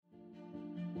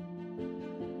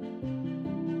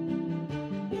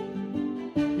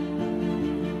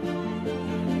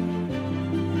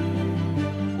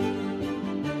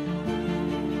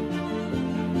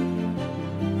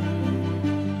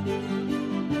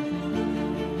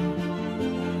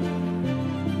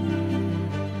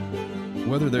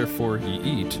Whether therefore ye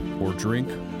eat, or drink,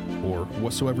 or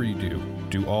whatsoever ye do,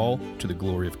 do all to the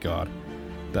glory of God.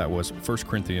 That was 1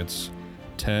 Corinthians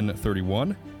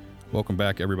 10:31. Welcome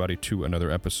back, everybody, to another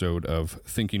episode of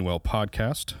Thinking Well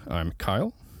Podcast. I'm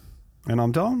Kyle. And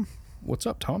I'm Tom. What's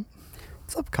up, Tom?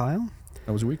 What's up, Kyle?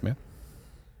 How was your week, man?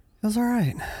 It was all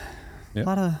right. Yeah.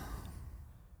 A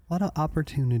lot of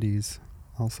opportunities,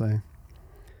 I'll say.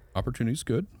 Opportunities,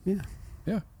 good. Yeah.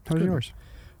 Yeah. How was yours?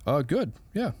 Good.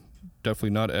 Yeah.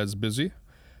 Definitely not as busy,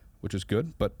 which is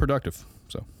good, but productive.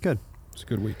 So Good. It's a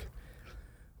good week.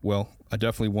 Well, I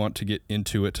definitely want to get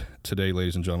into it today,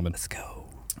 ladies and gentlemen. Let's go.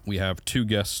 We have two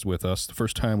guests with us. The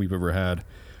first time we've ever had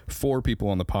 4 people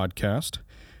on the podcast.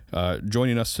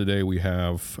 Joining us today, we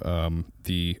have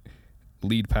the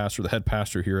lead pastor, the head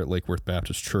pastor here at Lake Worth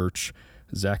Baptist Church,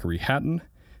 Zac Hatton,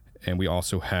 and we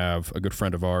also have a good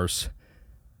friend of ours,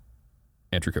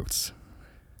 Andrew Coates.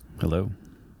 Hello.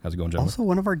 How's it going, gentlemen? Also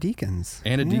one of our deacons.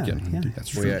 And a Yeah, deacon. yeah. That's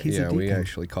true. He's a we deacon.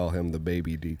 actually call him the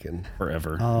baby deacon.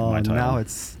 Forever. Oh, my title.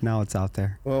 now it's out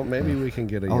there. Well, maybe we can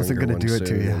get a I wasn't younger gonna one do it to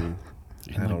soon, you. and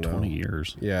In I don't like 20 know.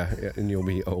 years. Yeah, and you'll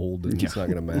be old, and it's not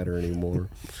going to matter anymore.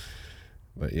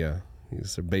 But yeah,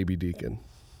 he's a baby deacon,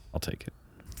 I'll take it.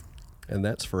 and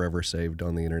that's forever saved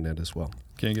on the internet as well.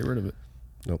 Can't get rid of it.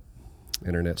 Nope,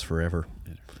 internet's forever.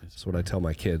 That's what I tell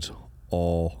my kids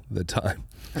all the time.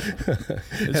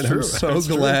 And true. I'm so It's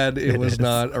true. glad it was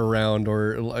not around,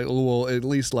 or well, at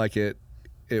least like it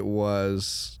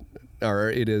was, or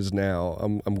it is now.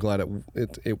 I'm glad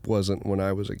it wasn't when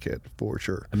I was a kid, for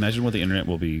sure. Imagine what the internet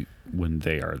will be when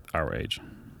they are our age.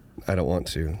 I don't want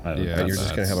to. Yeah, And you're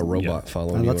just going to have a robot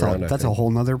following That's you around. that's a whole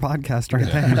nother podcast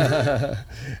right there.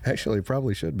 Actually,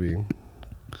 probably should be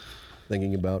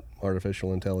thinking about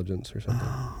artificial intelligence or something.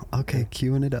 Okay,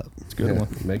 queuing it up. It's a good Yeah, one.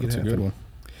 make it It's a good happen. one.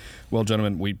 Well,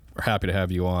 gentlemen, we are happy to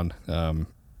have you on.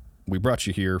 We brought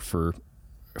you here for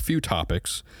a few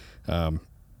topics. And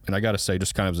I got to say,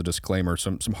 just kind of as a disclaimer,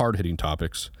 some hard-hitting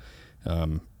topics.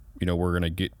 We're going to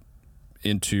get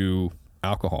into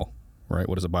alcohol, right?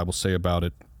 What does the Bible say about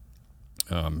it?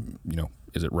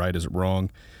 Is it right? Is it wrong?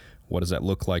 What does that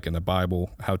look like in the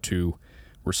Bible? How to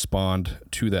respond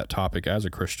to that topic as a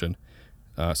Christian?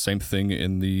 Same thing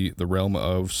in the realm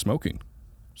of smoking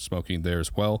there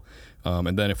as well.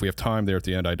 And then if we have time there at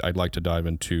the end, I'd like to dive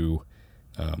into,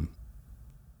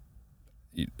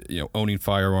 owning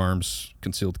firearms,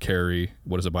 concealed carry.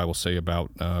 What does the Bible say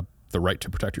about the right to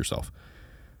protect yourself?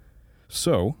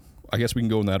 So I guess we can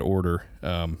go in that order.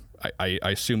 I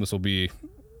assume this will be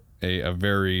a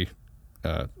very,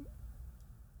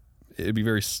 it'd be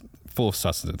very full of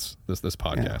sustenance, this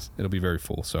podcast. Yeah. It'll be very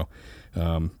full. So,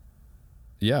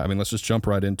 let's just jump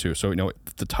right into it. So,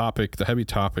 the heavy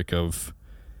topic of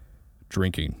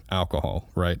drinking alcohol,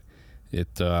 right?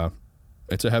 It's a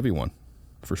heavy one,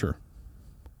 for sure.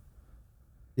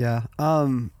 Yeah.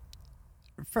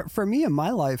 For me in my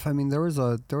life, there was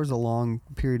a long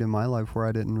period in my life where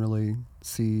I didn't really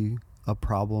see a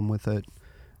problem with it.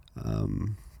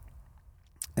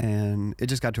 And it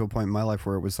just got to a point in my life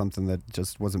where it was something that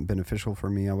just wasn't beneficial for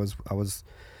me. I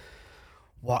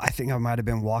think I might have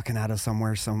been walking out of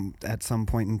somewhere at some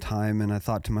point in time, and I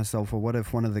thought to myself, well, what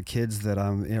if one of the kids that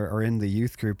are in the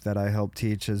youth group that I help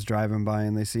teach is driving by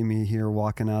and they see me here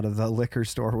walking out of the liquor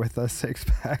store with a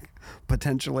 6-pack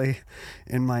potentially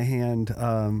in my hand.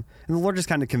 And the Lord just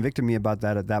kind of convicted me about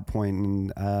that at that point,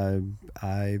 and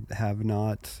I have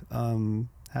not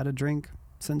had a drink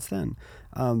since then.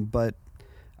 But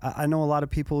I know a lot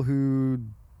of people who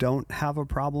don't have a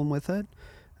problem with it.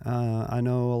 I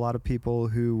know a lot of people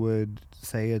who would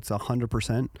say it's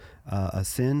 100% a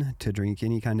sin to drink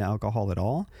any kind of alcohol at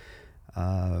all.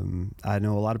 I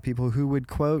know a lot of people who would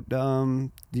quote,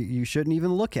 "You shouldn't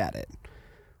even look at it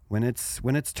when it's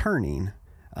turning."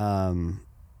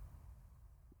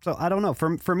 So I don't know.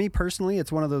 For me personally,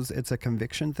 it's one of those. It's a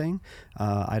conviction thing.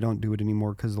 I don't do it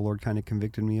anymore because the Lord kind of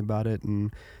convicted me about it.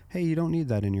 And hey, you don't need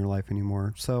that in your life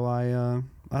anymore. So I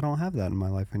don't have that in my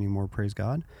life anymore. Praise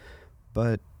God.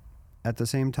 But at the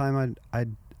same time, I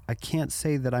can't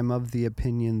say that I'm of the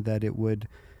opinion that it would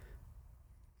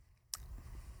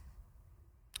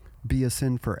be a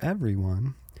sin for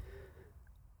everyone.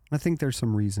 I think there's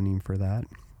some reasoning for that.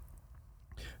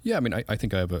 Yeah, I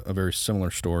think I have a very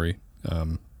similar story.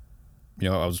 I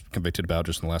was convicted about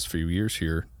just in the last few years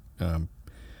here. After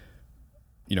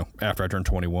I turned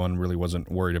 21, really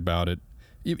wasn't worried about it.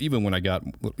 Even when I got,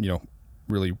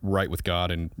 really right with God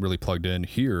and really plugged in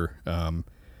here,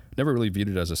 never really viewed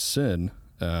it as a sin.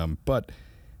 But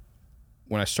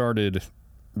when I started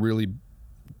really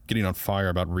getting on fire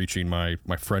about reaching my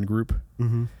friend group,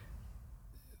 Mm-hmm.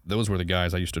 those were the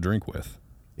guys I used to drink with.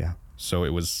 Yeah. So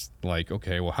it was like,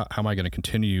 okay, well, how am I going to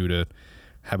continue to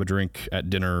have a drink at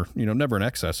dinner? Never in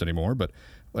excess anymore, but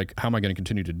like, how am I going to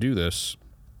continue to do this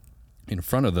in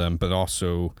front of them, but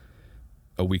also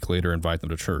a week later invite them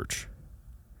to church,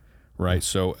 right?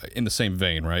 So in the same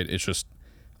vein, right? It's just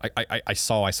I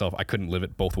saw myself, I couldn't live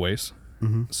it both ways.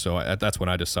 Mm-hmm. So that's when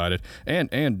I decided,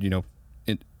 and in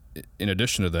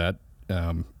addition to that,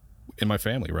 in my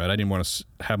family, right? I didn't want to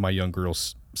have my young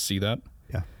girls see that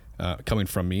coming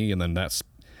from me, and then that's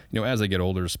as they get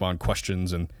older, spawn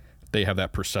questions, and they have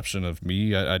that perception of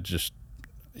me. I just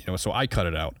so I cut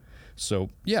it out. So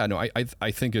yeah, no,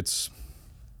 I think it's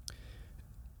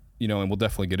and we'll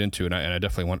definitely get into it, and I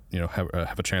definitely want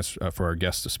have a chance for our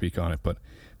guests to speak on it, but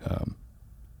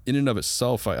in and of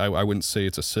itself, I wouldn't say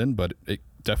it's a sin, but it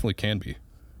definitely can be,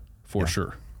 for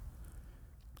sure.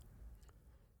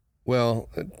 Well,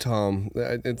 Tom,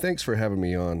 and thanks for having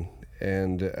me on.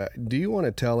 And do you want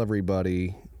to tell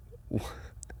everybody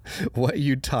what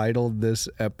you titled this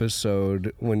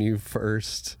episode when you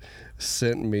first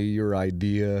sent me your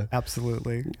idea?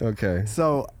 Absolutely. Okay.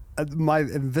 So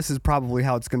this is probably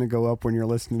how it's going to go up when you're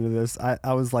listening to this.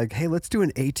 I was like, hey, let's do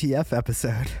an ATF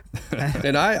episode.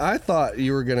 And I thought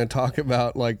you were going to talk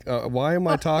about, like, why am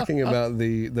I talking about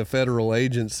the federal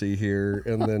agency here?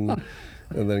 And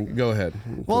then go ahead.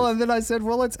 Well, and then I said,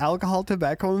 well, it's alcohol,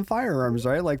 tobacco, and firearms,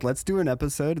 right? Like, let's do an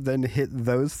episode, then hit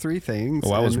those three things.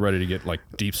 Oh, I was ready to get like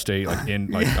deep state, I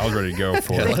was ready to go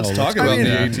for it. Let's talk about the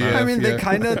ATF. I mean, they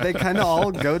kind of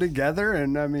all go together,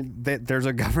 and I mean, there's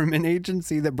a government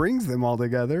agency that brings them all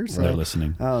together. So they're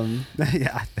listening.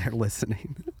 Yeah, they're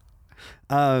listening.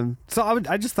 So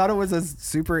I just thought it was a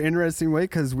super interesting way,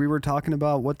 because we were talking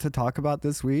about what to talk about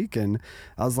this week, and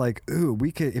I was like, ooh,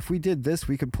 if we did this,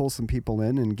 we could pull some people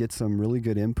in and get some really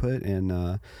good input,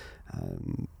 and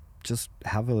just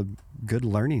have a good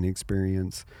learning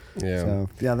experience. Yeah. So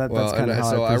yeah, that's kind of how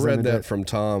so I read presented that it. from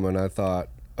Tom, and I thought,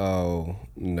 oh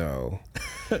no.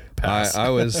 I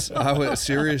was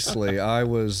seriously, I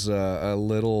was a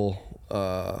little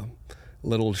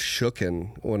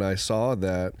shooken when I saw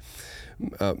that.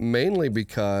 Mainly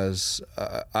because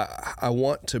I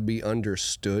want to be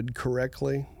understood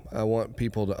correctly. I want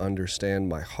people to understand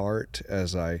my heart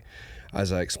as I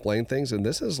explain things. And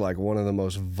this is like one of the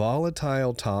most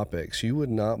volatile topics. You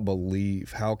would not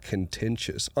believe how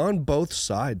contentious, on both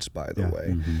sides, by the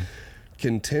way,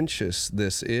 contentious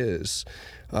this is.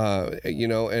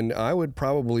 And I would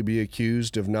probably be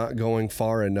accused of not going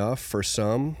far enough for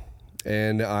some,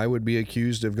 and I would be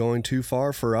accused of going too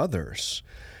far for others.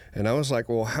 And I was like,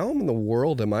 well, how in the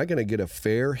world am I going to get a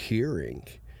fair hearing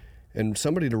and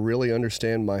somebody to really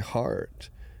understand my heart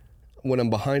when I'm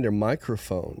behind a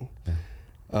microphone?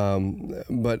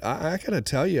 But I got to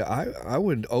tell you, I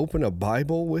would open a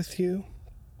Bible with you.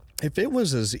 If it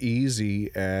was as easy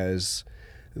as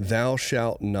thou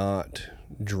shalt not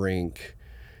drink,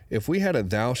 if we had a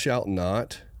thou shalt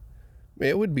not,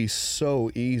 it would be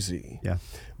so easy. Yeah.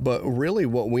 But really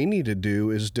what we need to do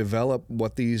is develop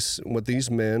what these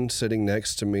men sitting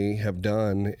next to me have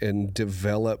done, and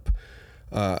develop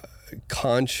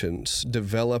conscience,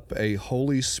 develop a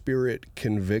Holy Spirit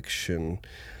conviction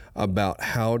about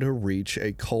how to reach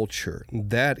a culture.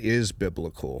 That is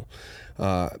biblical.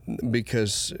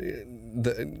 Because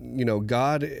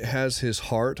God has his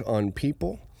heart on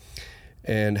people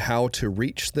and how to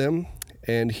reach them,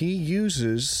 and he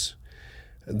uses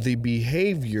the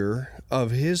behavior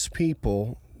of his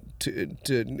people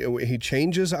he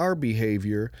changes our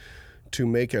behavior to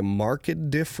make a marked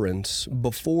difference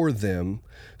before them,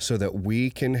 so that we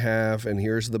can have, and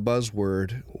here's the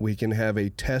buzzword, we can have a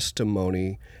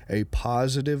testimony, a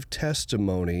positive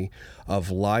testimony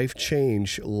of life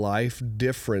change, life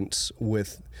difference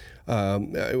with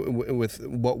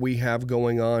what we have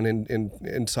going on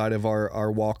inside of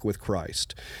our walk with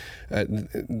Christ.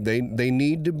 They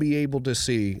need to be able to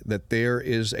see that there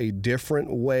is a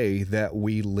different way that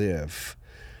we live.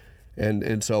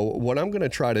 And so what I'm going to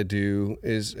try to do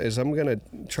is I'm going to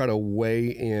try to weigh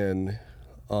in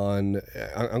on,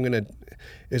 I'm going to,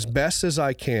 as best as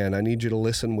I can, I need you to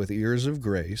listen with ears of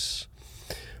grace.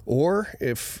 Or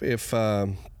if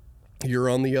you're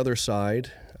on the other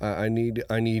side, I need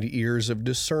ears of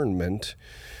discernment,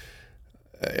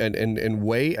 and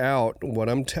weigh out what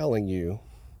I'm telling you,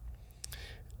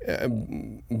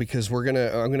 because I'm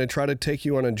gonna try to take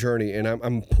you on a journey, and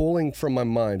I'm pulling from my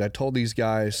mind. I told these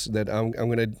guys that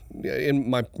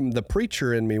the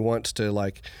preacher in me wants to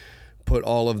like put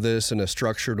all of this in a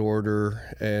structured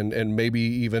order and maybe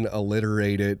even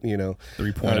alliterate it.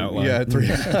 3-point outline. Yeah,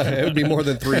 it would be more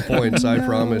than 3 points. I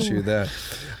promise you that.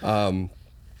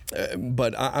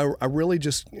 But I really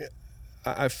just,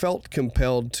 I felt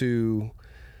compelled to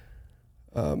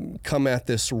come at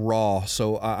this raw.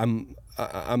 So I'm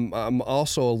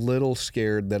also a little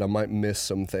scared that I might miss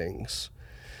some things.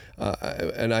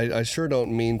 And I sure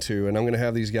don't mean to, and I'm going to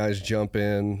have these guys jump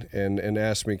in and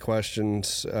ask me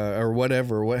questions or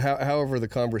whatever, however the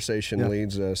conversation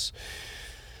leads us.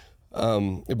 But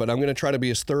I'm going to try to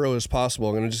be as thorough as possible.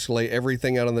 I'm going to just lay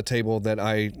everything out on the table that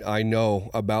I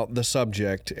know about the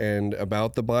subject and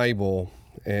about the Bible,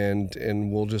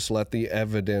 and we'll just let the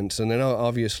evidence, and then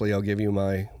obviously I'll give you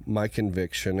my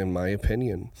conviction and my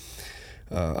opinion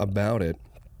about it.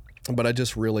 But I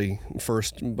just really,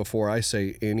 first, before I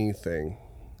say anything,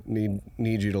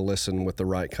 need you to listen with the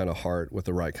right kind of heart, with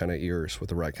the right kind of ears, with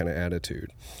the right kind of attitude.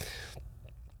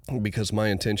 Because my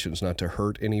intention is not to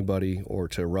hurt anybody or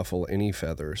to ruffle any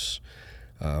feathers.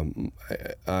 I'm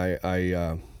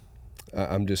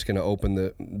just going to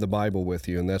open the Bible with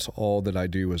you, and that's all that I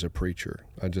do as a preacher.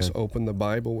 I just open the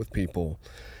Bible with people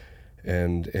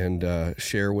and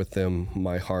share with them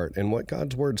my heart and what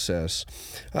God's Word says.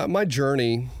 My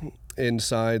journey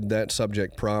inside that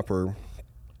subject proper,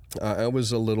 I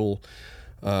was a little,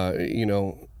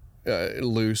 loose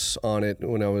on it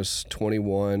when I was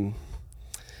 21,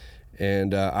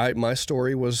 and my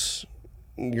story was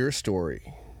your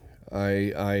story.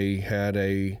 I had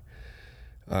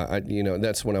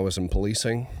that's when I was in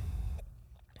policing,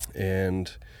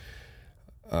 and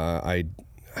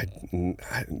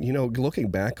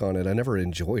looking back on it, I never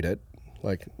enjoyed it.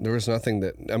 Like, there was nothing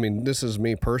this is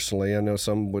me personally. I know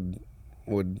some would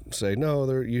say,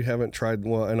 no, you haven't tried,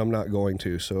 well, and I'm not going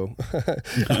to, so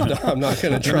I'm not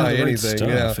going to try anything.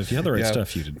 Yeah. If you had the right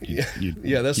stuff,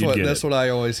 you'd that's what I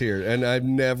always hear. And that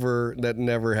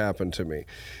never happened to me.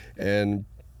 And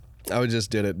I just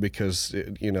did it because,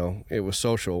 it was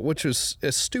social, which is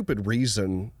a stupid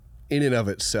reason in and of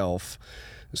itself.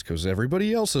 It's because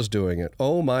everybody else is doing it.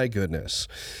 Oh my goodness.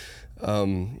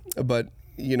 But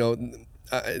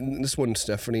this one,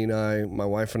 Stephanie and I, my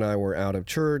wife and I, were out of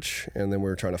church, and then we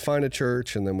were trying to find a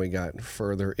church, and then we got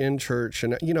further in church,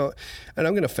 and and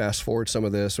I'm going to fast forward some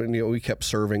of this. We kept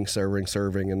serving,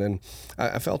 and then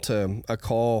I felt a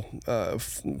call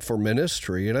for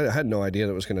ministry, and I had no idea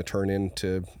that it was going to turn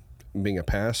into being a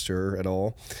pastor at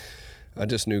all. I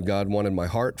just knew God wanted my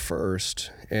heart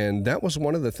first, and that was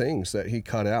one of the things that He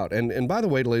cut out. And by the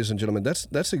way, ladies and gentlemen,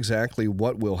 that's exactly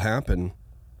what will happen.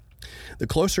 The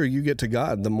closer you get to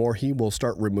God, the more He will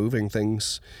start removing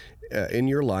things in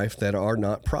your life that are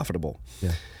not profitable.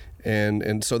 Yeah.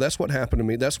 And so that's what happened to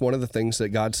me. That's one of the things that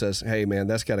God says, hey, man,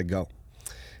 that's got to go.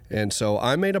 And so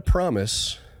I made a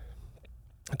promise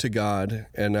to God,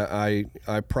 and I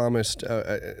promised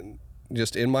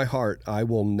just in my heart, I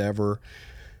will never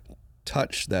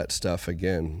touch that stuff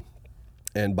again.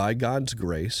 And by God's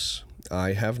grace,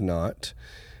 I have not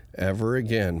ever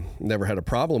again. Never had a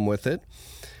problem with it,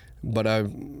 but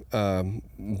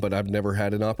I've never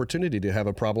had an opportunity to have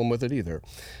a problem with it either.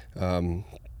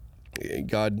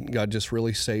 God just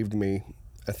really saved me,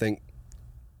 I think,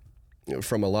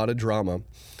 from a lot of drama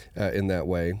in that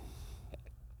way.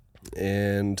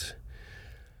 And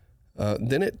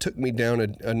then it took me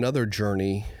down another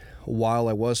journey while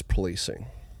I was policing.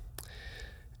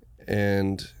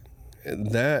 And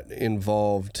that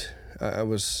involved, I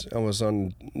was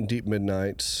on deep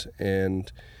midnights,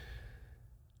 and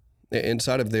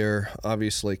inside of there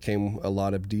obviously came a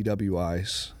lot of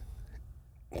DWIs.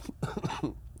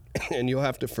 And you'll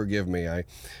have to forgive me. I've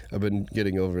been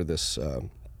getting over this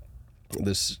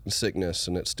sickness,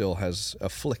 and it still has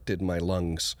afflicted my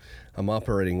lungs. I'm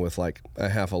operating with like a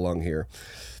half a lung here.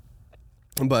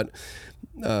 But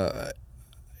a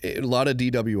lot of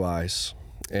DWIs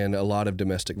and a lot of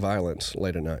domestic violence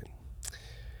late at night.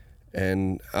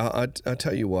 And I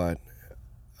tell you what,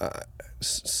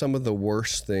 some of the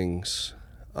worst things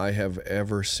I have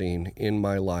ever seen in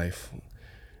my life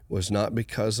was not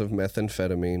because of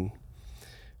methamphetamine,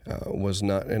 was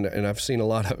not, and I've seen a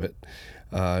lot of it,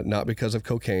 not because of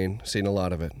cocaine, seen a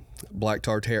lot of it. Black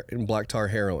tar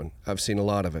heroin, I've seen a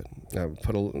lot of it. I've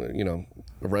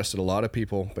arrested a lot of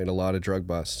people, made a lot of drug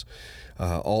busts,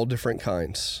 all different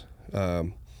kinds.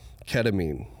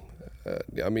 Ketamine,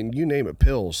 you name it,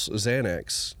 pills,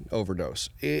 Xanax, overdose.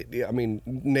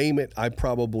 Name it, I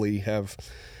probably have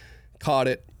caught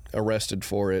it, arrested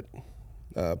for it,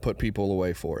 put people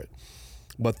away for it.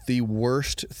 But the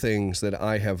worst things that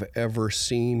I have ever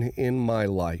seen in my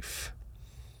life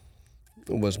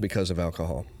was because of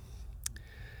alcohol.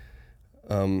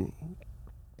 I'm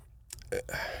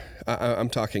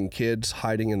talking kids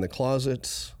hiding in the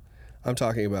closets. I'm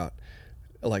talking about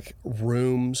like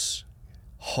rooms,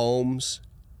 homes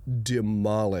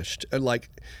demolished. Like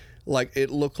like it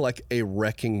looked like a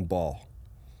wrecking ball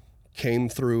came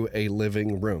through a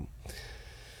living room.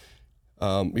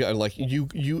 Like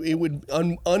it would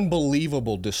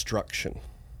unbelievable destruction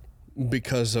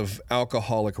because of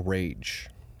alcoholic rage.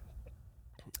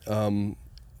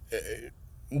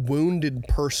 Wounded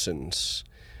persons,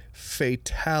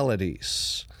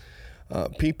 fatalities,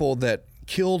 people that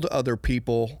killed other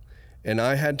people, and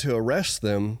I had to arrest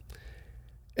them,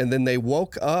 and then they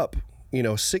woke up,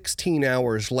 16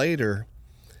 hours later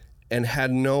and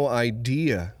had no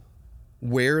idea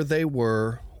where they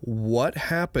were, what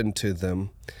happened to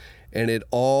them, and it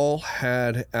all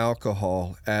had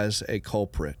alcohol as a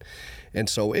culprit. And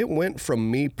so it went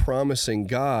from me promising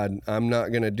God, I'm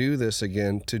not going to do this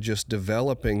again, to just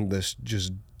developing this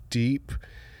just deep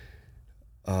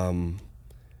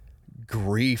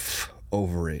grief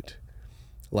over it,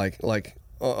 like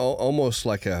almost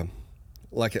like a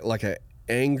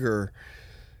anger,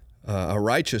 a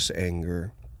righteous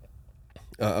anger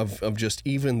of just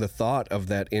even the thought of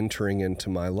that entering into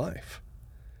my life.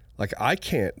 Like, I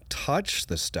can't touch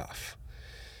the stuff.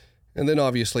 And then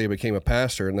obviously I became a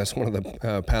pastor, and that's one of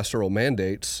the pastoral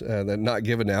mandates, that not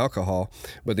given to alcohol.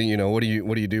 But then, what do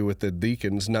you do with the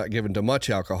deacons? Not given to much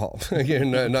alcohol,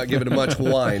 not given to much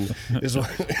wine is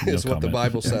what the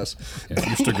Bible says. Yeah,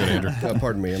 you're still good, Andrew.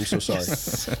 Pardon me, I'm so sorry.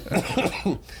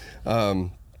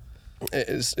 And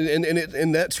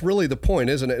that's really the point,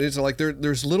 isn't it? It's like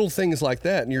there's little things like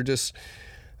that, and you're just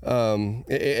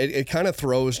it kind of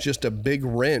throws just a big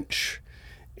wrench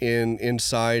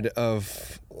inside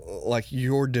of like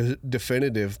your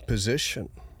definitive position.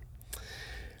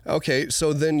 Okay,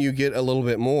 so then you get a little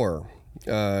bit more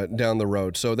down the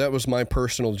road. So that was my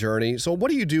personal journey. So what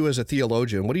do you do as a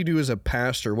theologian? What do you do as a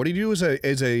pastor? What do you do as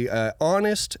a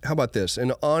honest? How about this?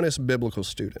 An honest biblical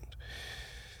student.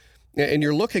 And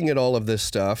you're looking at all of this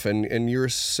stuff, and you're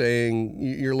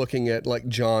looking at like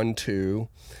John 2,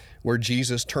 where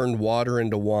Jesus turned water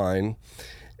into wine.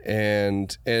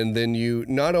 And then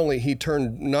not only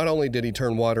did he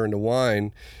turn water into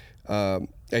wine, a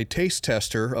taste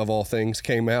tester of all things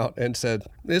came out and said,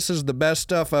 "This is the best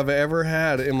stuff I've ever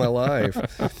had in my life."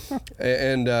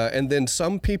 and then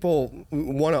some people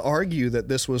want to argue that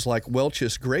this was like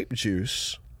Welch's grape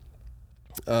juice,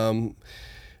 and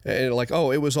like,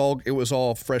 oh, it was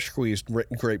all fresh squeezed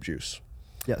grape juice.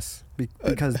 Yes,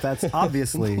 because that's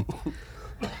obviously.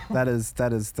 That is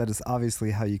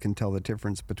obviously how you can tell the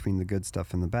difference between the good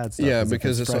stuff and the bad stuff. Yeah,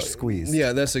 because it's fresh squeezed.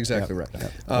 Yeah, that's exactly right.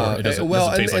 It doesn't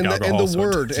taste like alcohol, and the so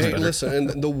word, it's better.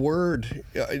 listen, and the word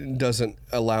doesn't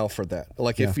allow for that.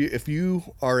 Like if you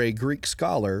are a Greek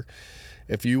scholar,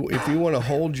 if you want to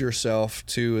hold yourself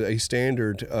to a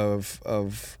standard of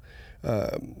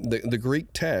the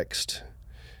Greek text,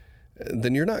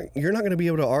 then you're not going to be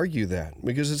able to argue that,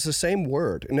 because it's the same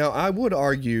word. Now, I would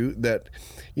argue that,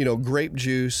 grape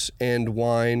juice and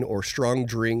wine or strong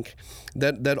drink,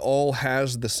 that all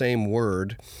has the same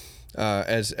word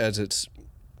as its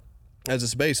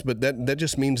base, but that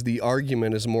just means the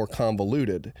argument is more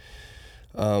convoluted.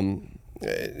 That's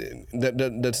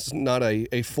not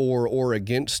a for or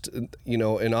against,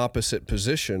 an opposite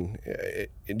position,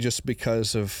 just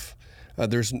because of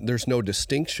there's no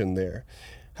distinction there.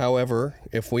 However,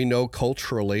 if we know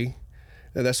culturally,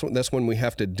 that's when we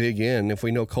have to dig in. If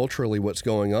we know culturally what's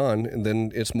going on,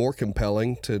 then it's more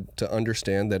compelling to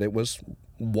understand that it was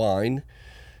wine,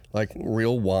 like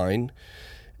real wine,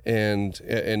 and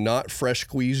not fresh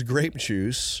squeezed grape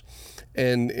juice.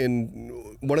 And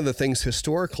one of the things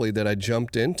historically that I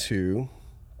jumped into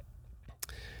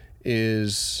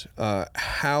is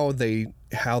how they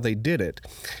did it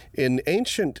in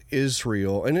ancient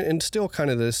Israel, and still kind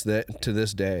of to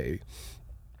this day.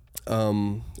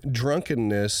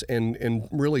 Drunkenness and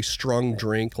really strong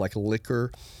drink like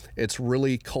liquor, it's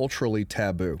really culturally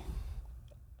taboo.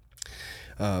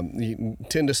 You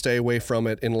tend to stay away from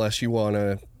it unless you want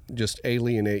to just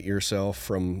alienate yourself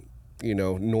from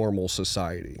normal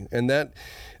society, and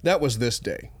that was this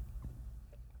day.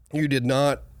 You did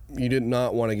not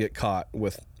want to get caught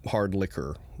with hard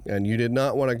liquor, and you did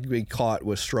not want to be caught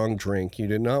with strong drink. You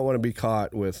did not want to be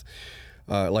caught with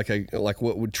like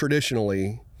what would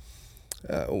traditionally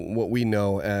what we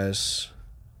know as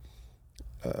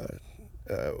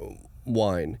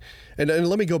wine. And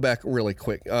let me go back really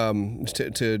quick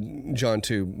to John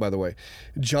 2, by the way.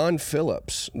 John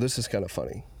Phillips, this is kind of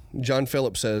funny. John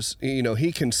Phillips says,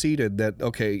 he conceded that,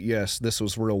 okay, yes, this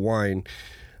was real wine,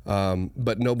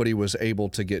 but nobody was able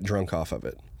to get drunk off of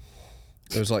it.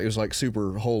 It was like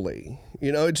super holy.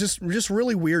 It's just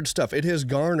really weird stuff. It has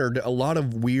garnered a lot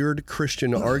of weird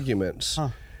Christian arguments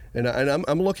And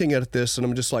I'm looking at this and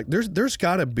I'm just like, there's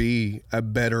got to be a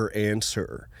better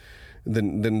answer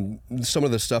than some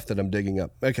of the stuff that I'm digging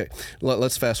up. Okay,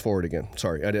 let's fast forward again.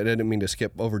 Sorry, I didn't mean to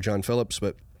skip over John Phillips,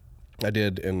 but I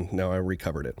did, and now I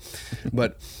recovered it.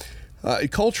 But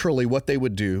culturally, what they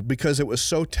would do, because it was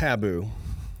so taboo,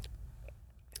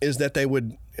 is that they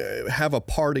would have a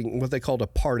parting, what they called a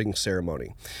parting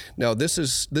ceremony. Now, this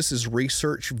is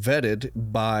research vetted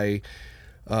by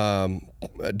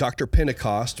Dr.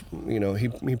 Pentecost. You know,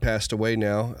 he passed away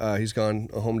now. He's gone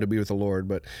home to be with the Lord.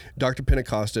 But Dr.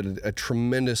 Pentecost did a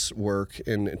tremendous work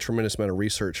and a tremendous amount of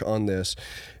research on this,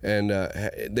 and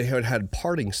they had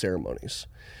parting ceremonies.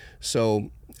 So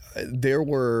there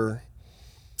were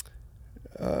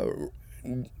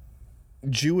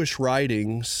Jewish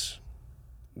writings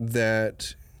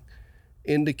that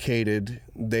indicated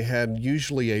they had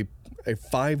usually a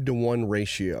 5-to-1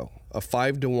 ratio, a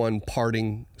 5-to-1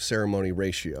 parting ceremony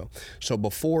ratio. So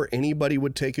before anybody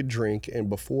would take a drink and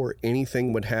before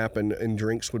anything would happen and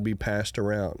drinks would be passed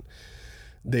around,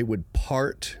 they would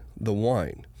part the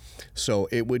wine. So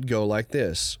it would go like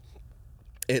this: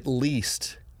 at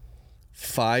least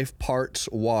 5 parts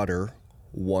water,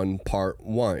 1 part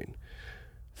wine.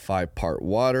 5 part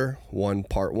water, 1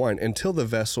 part wine, until the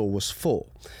vessel was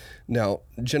full. Now,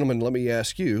 gentlemen, let me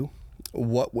ask you,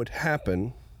 what would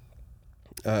happen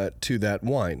to that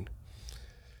wine?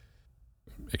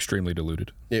 Extremely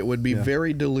diluted. It would be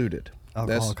very diluted.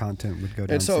 Alcohol content would go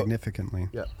down significantly.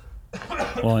 Yeah.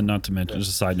 Well, and not to mention,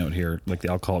 just a side note here, like the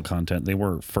alcohol content, they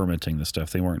were fermenting the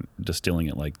stuff. They weren't distilling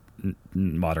it like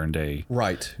modern day.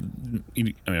 Right. I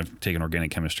mean, I've taken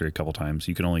organic chemistry a couple times.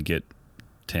 You can only get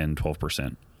 10,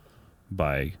 12%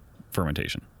 by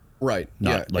fermentation. Right.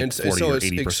 Not like 40 so or it's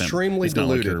 80%. extremely it's not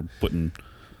diluted. like you're putting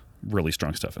really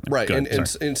strong stuff in there. Right.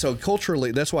 Ahead, And so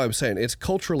culturally, that's why I'm saying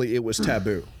culturally it was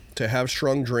taboo to have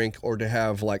strong drink or to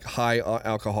have like high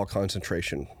alcohol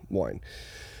concentration wine.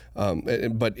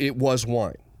 But it was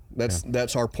wine.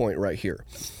 That's our point right here.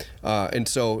 And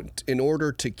so in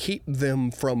order to keep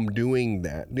them from doing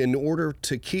that, in order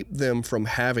to keep them from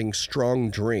having strong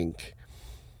drink,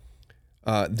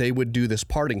 they would do this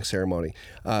parting ceremony.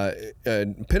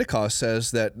 Pentecost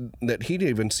says that he'd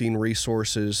even seen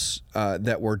resources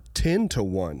that were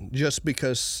 10-to-1, just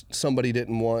because somebody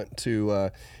didn't want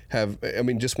to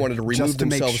just wanted to remove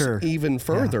themselves even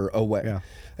further away. Yeah.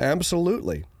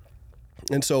 Absolutely.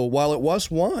 And so while it was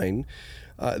wine,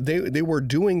 they were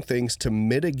doing things to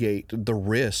mitigate the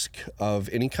risk of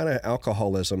any kind of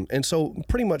alcoholism. And so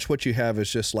pretty much what you have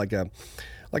is just like a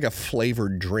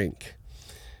flavored drink.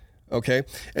 Okay,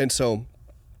 and so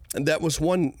that was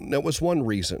one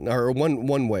reason, or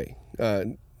one way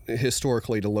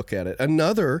historically to look at it.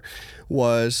 Another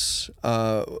was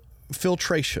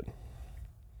filtration.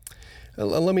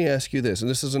 Let me ask you this, and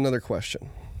this is another question.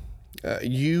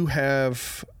 You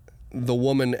have the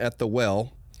woman at the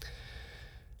well,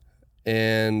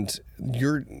 and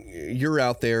you're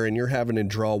out there and you're having to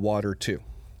draw water too.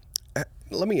 How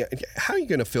are you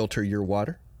going to filter your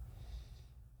water?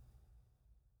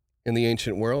 In the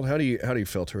ancient world, how do you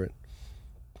filter it?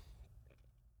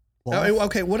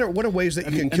 Okay, what are ways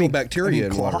that you can kill bacteria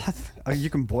in water?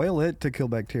 You can boil it to kill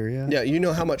bacteria. Yeah, you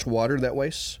know how much water that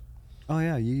wastes? Oh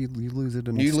yeah, you lose it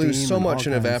in You lose steam so and much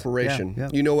all in kinds. evaporation. Yeah.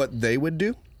 You know what they would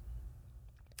do?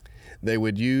 They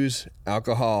would use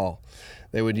alcohol.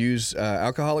 They would use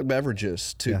alcoholic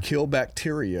beverages to kill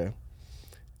bacteria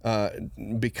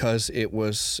because it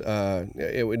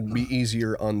would be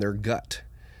easier on their gut.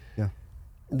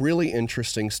 Really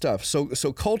interesting stuff. So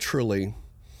culturally,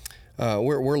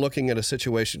 we're looking at a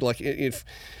situation like if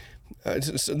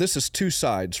so this is two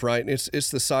sides, right?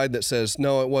 It's the side that says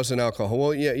no, it wasn't alcohol.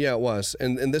 Well, yeah, it was,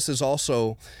 and this is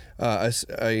also a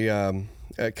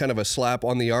kind of a slap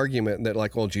on the argument that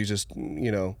like, well, Jesus,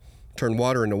 turned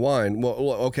water into wine. Well,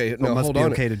 okay, no, must hold be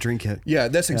on. Okay to drink it. Yeah,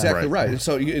 that's exactly right. And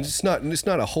so it's not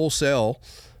a wholesale.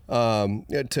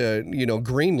 To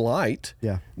green light.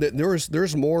 Yeah,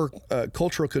 there's more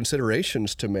cultural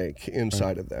considerations to make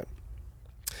inside of that.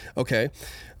 Okay,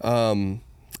 and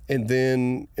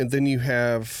then you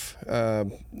have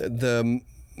the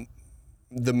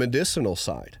medicinal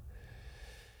side.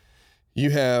 You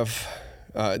have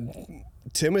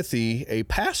Timothy, a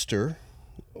pastor,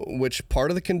 which part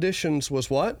of the conditions was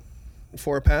what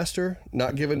for a pastor?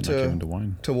 Not given to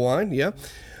wine. To wine, yeah.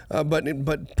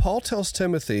 But Paul tells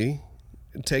Timothy,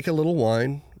 take a little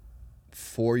wine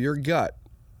for your gut,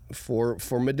 for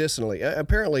medicinally.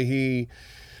 Apparently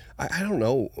I don't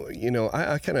know,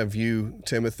 I kind of view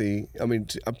Timothy, I'm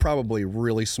probably a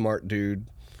really smart dude,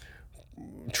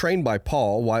 trained by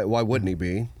Paul. Why wouldn't he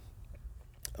be?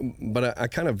 but I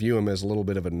kind of view him as a little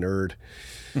bit of a nerd.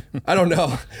 I don't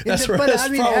know. That's but that's I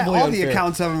mean, probably all unfair. the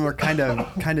accounts of him are kind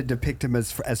of depict him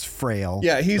as frail.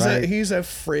 Yeah, he's right? he's a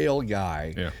frail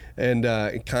guy, Yeah.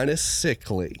 and kind of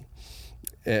sickly,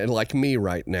 like me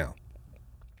right now.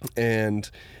 And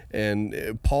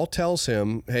Paul tells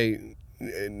him, "Hey,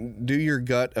 do your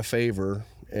gut a favor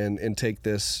and take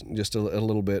this just a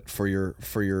little bit for your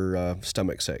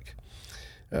stomach's sake."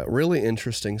 Really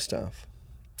interesting stuff.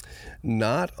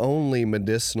 Not only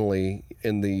medicinally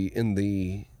in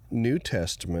the New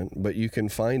Testament, but you can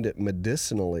find it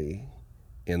medicinally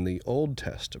in the Old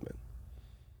Testament.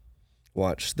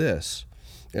 Watch this.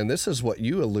 And this is what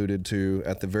you alluded to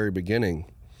at the very beginning.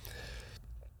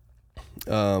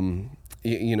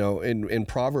 You know, in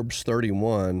Proverbs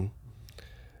 31,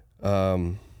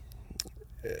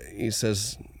 he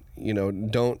says, you know,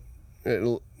 don't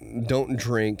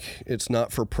drink. It's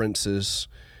not for princes.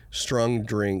 Strong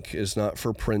drink is not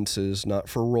for princes, not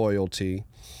for royalty.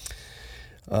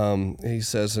 He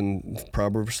says in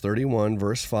Proverbs 31,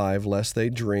 verse 5, lest they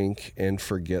drink and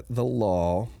forget the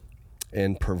law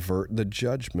and pervert the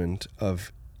judgment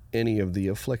of any of the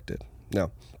afflicted.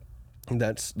 Now,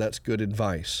 that's good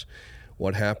advice.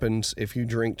 What happens if you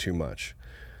drink too much?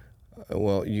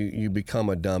 Well, you become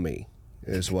a dummy,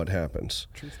 is what happens.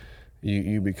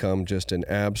 You become just an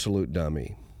absolute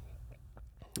dummy.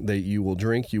 That you will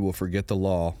drink, you will forget the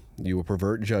law, you will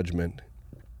pervert judgment,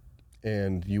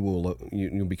 and you'll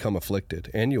become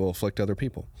afflicted, and you will afflict other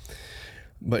people.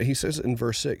 But he says in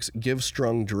verse 6, give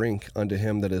strong drink unto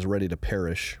him that is ready to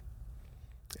perish,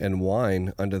 and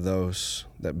wine unto those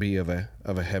that be of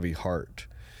a heavy heart.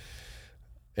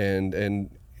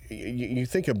 And you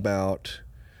think about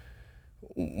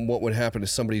what would happen if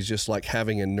somebody's just like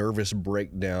having a nervous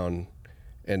breakdown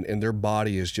and their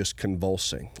body is just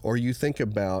convulsing. Or you think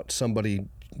about somebody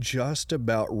just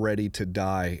about ready to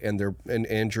die, and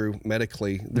Andrew,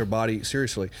 medically, their body,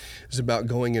 seriously, is about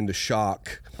going into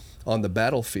shock on the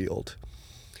battlefield.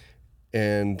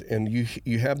 And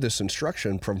you have this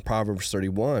instruction from Proverbs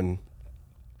 31.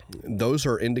 Those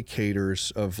are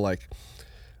indicators of like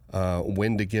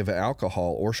when to give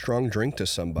alcohol or strong drink to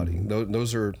somebody.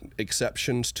 Those are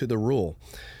exceptions to the rule.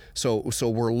 So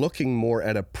we're looking more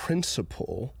at a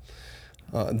principle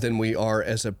than we are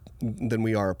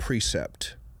a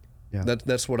precept. Yeah.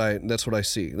 That's what I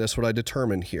see. That's what I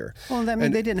determine here. Well, I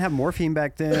mean, they didn't have morphine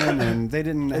back then, and they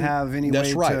didn't have any That's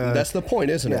way right. to... That's the point,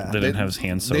 isn't Yeah. it? They didn't have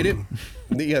hand soap. They didn't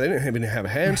even have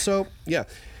hand soap. Yeah.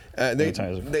 They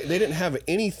didn't have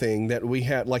anything that we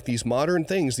had, like these modern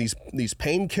things, these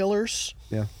painkillers.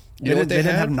 Yeah. You know what they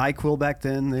didn't had? have NyQuil back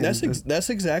then. That's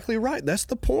exactly right. That's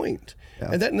the point.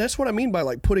 Yeah. And that's what I mean by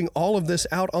like putting all of this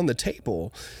out on the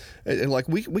table. And like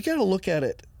we got to look at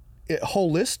it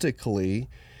holistically,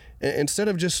 instead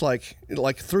of just like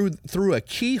through a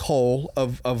keyhole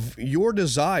of your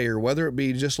desire, whether it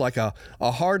be just like a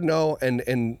hard no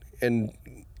and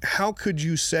how could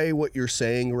you say what you're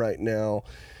saying right now,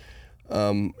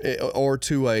 or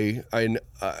to an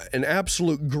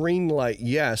absolute green light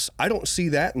yes. I don't see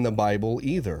that in the Bible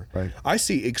either. Right. I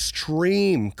see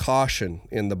extreme caution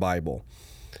in the Bible,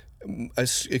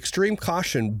 extreme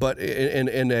caution, but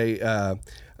in a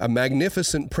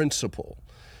magnificent principle.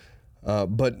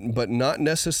 But not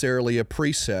necessarily a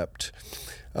precept,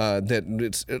 that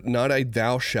it's not a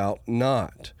thou shalt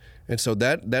not. And so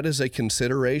that is a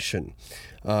consideration.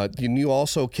 You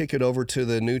also kick it over to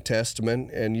the New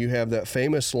Testament, and you have that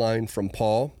famous line from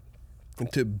Paul,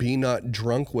 to be not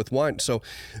drunk with wine. So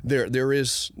there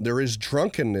is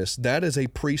drunkenness. That is a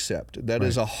precept. That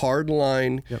is a hard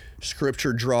line. Yep.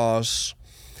 Scripture draws.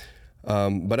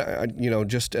 But I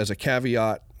just as a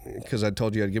caveat, because I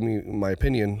told you I'd give me my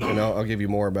opinion, and I'll give you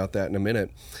more about that in a minute.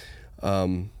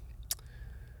 What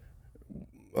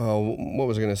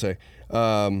was I going to say?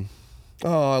 I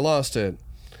lost it.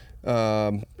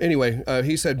 Anyway,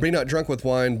 he said, "Be not drunk with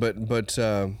wine, but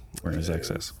Where is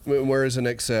excess? Where is an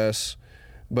excess,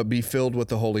 but be filled with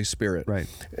the Holy Spirit." Right.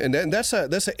 And that's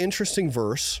an interesting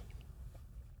verse.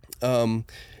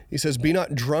 He says, "Be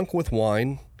not drunk with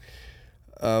wine."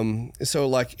 So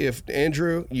like if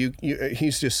Andrew,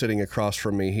 he's just sitting across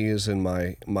from me. He is in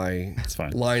my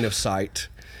line of sight.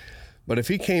 But if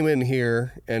he came in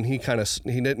here and he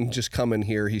didn't just come in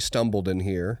here, he stumbled in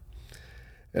here.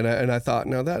 And I thought,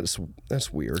 no, that's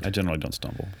weird. I generally don't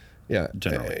stumble. Yeah.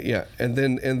 Generally. Yeah. And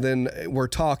then we're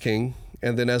talking,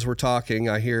 and then as we're talking,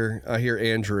 I hear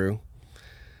Andrew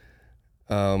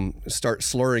start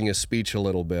slurring his speech a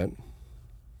little bit.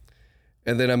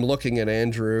 And then I'm looking at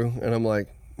Andrew, and I'm like,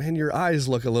 man, your eyes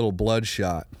look a little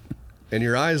bloodshot, and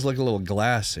your eyes look a little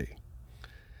glassy.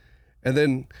 And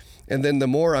then And then the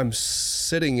more I'm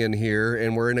sitting in here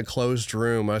and we're in a closed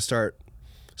room, I start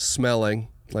smelling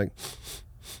like,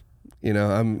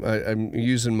 I'm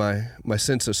using my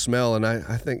sense of smell, and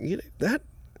I think that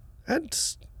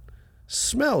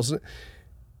smells.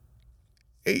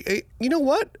 You know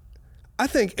what? I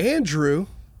think Andrew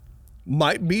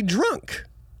might be drunk.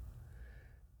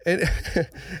 And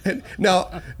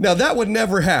now that would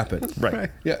never happen.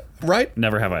 Right. Yeah. Right.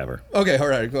 Never have I ever. Okay. All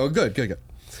right. Oh, good.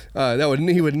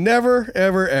 He would never,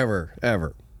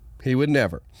 ever. He would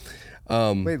never.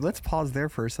 Wait, let's pause there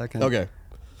for a second. Okay.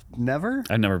 Never?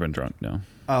 I've never been drunk. No.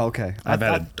 Oh, okay. I've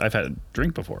had a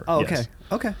drink before. Oh, okay. Yes.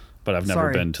 Okay. But I've never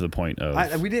Sorry. been to the point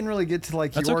of. We didn't really get to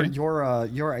like That's your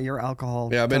okay. your alcohol.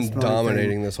 Yeah, I've been testimony dominating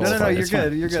thing. this whole No, thing. you're It's good.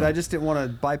 fine. You're It's good. fine. I just didn't want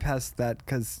to bypass that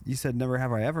because you said never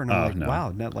have I ever, and I'm like, No.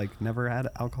 wow, never had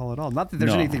alcohol at all. Not that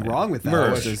there's No, anything yeah. wrthat. I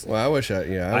It's wish, just- I wish I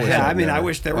I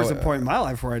wish there was a point in my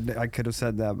life where I could have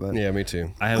said that, but Yeah, me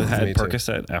too. I have had Me too.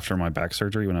 Percocet after my back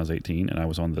surgery when I was 18, and I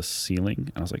was on the ceiling,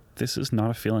 and I was like, "This is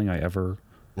not a feeling I ever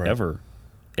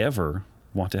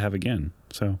want to have again."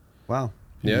 So, wow.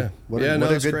 Yeah. What yeah, a no,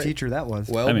 good it's great. teacher that was.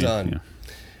 Well done. yeah.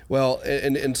 Well,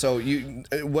 and so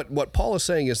what Paul is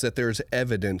saying is that there's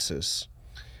evidences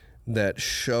that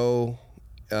show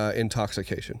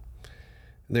intoxication.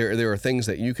 There are things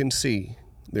that you can see.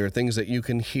 There are things that you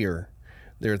can hear.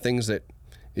 There are things that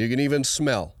you can even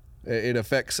smell. It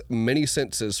affects many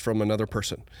senses from another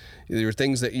person. There are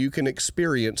things that you can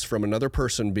experience from another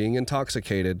person being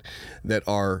intoxicated that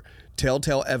are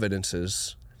telltale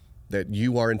evidences that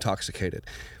you are intoxicated.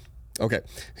 Okay,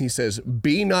 he says,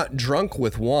 be not drunk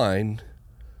with wine,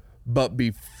 but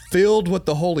be filled with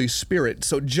the Holy Spirit.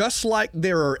 So just like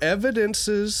there are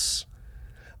evidences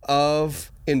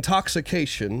of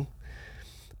intoxication,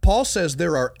 Paul says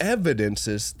there are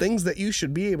evidences, things that you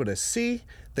should be able to see,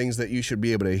 things that you should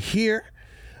be able to hear,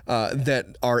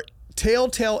 that are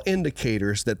telltale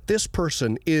indicators that this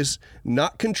person is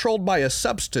not controlled by a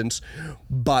substance,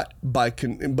 but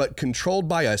controlled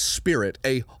by a spirit,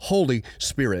 a Holy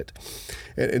Spirit.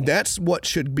 And that's what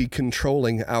should be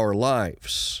controlling our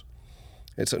lives.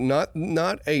 It's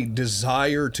not a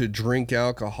desire to drink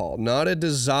alcohol, not a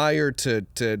desire to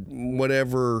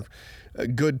whatever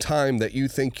good time that you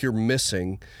think you're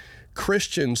missing.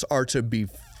 Christians are to be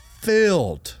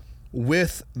filled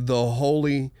with the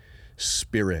Holy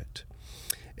Spirit.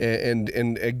 And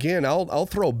again, I'll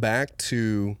throw back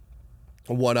to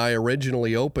what I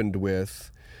originally opened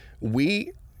with.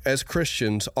 We as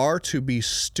Christians are to be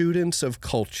students of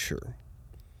culture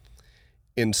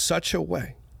in such a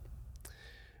way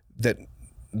that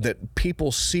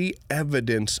people see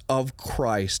evidence of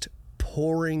Christ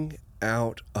pouring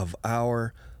out of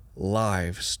our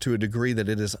lives to a degree that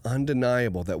it is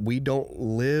undeniable, that we don't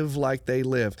live like they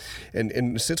live.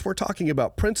 And since we're talking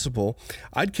about principle,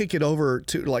 I'd kick it over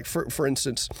to, like, for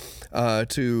instance,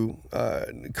 to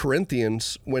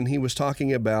Corinthians, when he was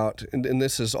talking about, and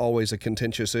this is always a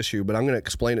contentious issue, but I'm going to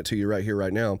explain it to you right here,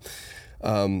 right now,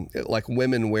 like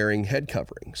women wearing head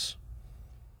coverings.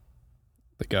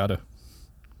 They gotta.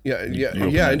 Yeah, You open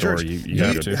in that door, church. you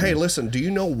have to. Hey, listen, do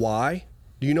you know why?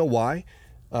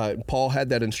 Paul had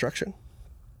that instruction?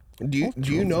 Do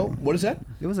you know what is that?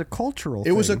 It was a cultural.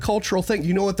 It was a cultural thing.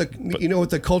 You know what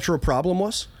the cultural problem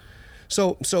was?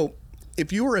 So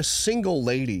if you were a single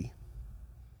lady,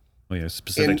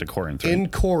 specific to Corinth. Right? in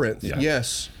Corinth, Yeah.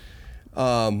 yes,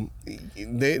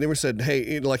 they were said,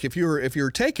 hey, like if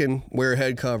you're taken, wear a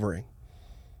head covering.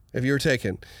 If you're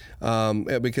taken,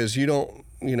 because you don't,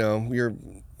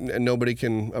 nobody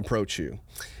can approach you.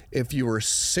 If you were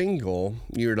single,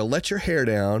 you're to let your hair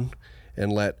down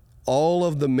and let all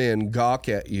of the men gawk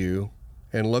at you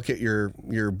and look at your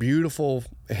beautiful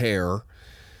hair.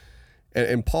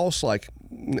 And Paul's like,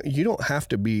 you don't have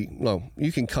to be, no,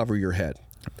 you can cover your head.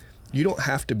 You don't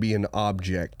have to be an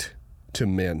object to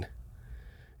men.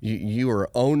 You are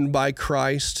owned by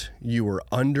Christ. You are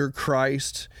under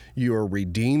Christ. You are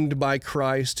redeemed by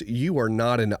Christ. You are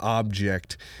not an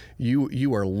object.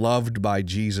 You are loved by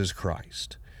Jesus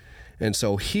Christ. And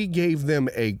so he gave them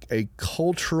a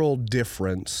cultural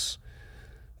difference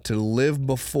to live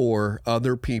before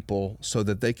other people so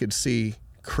that they could see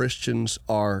Christians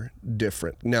are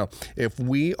different. Now, if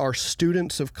we are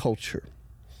students of culture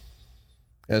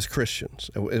as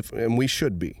Christians, and we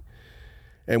should be,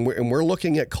 and we're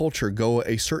looking at culture go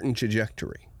a certain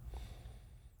trajectory,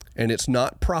 and it's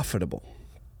not profitable,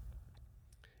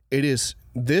 this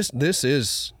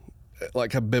is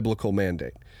like a biblical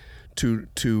mandate.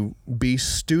 To be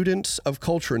students of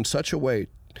culture in such a way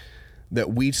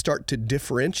that we start to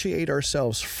differentiate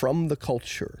ourselves from the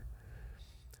culture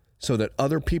so that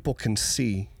other people can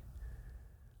see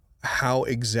how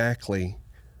exactly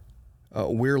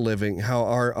we're living, how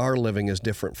our living is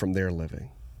different from their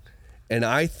living. And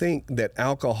I think that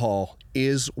alcohol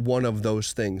is one of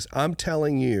those things. I'm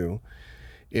telling you,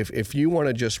 if you want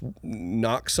to just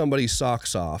knock somebody's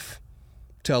socks off,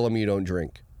 tell them you don't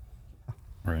drink.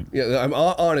 Right. Yeah, I'm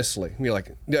honestly, you're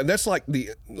like, yeah, that's like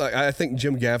I think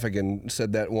Jim Gaffigan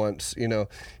said that once,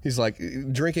 he's like,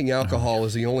 drinking alcohol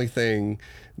is the only thing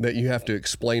that you have to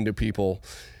explain to people.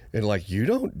 And like, you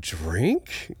don't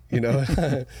drink,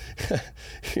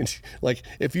 like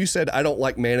if you said, I don't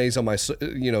like mayonnaise on my,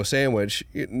 sandwich,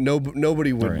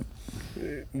 nobody would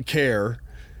care.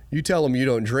 You tell them you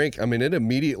don't drink. I mean, it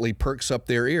immediately perks up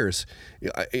their ears.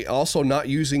 Also, not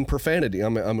using profanity.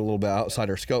 I'm a little bit outside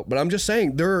our scope, but I'm just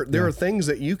saying there are things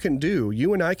that you can do,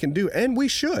 you and I can do, and we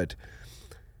should,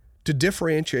 to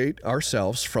differentiate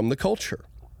ourselves from the culture.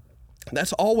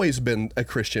 That's always been a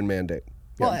Christian mandate.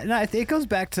 Well, and it goes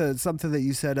back to something that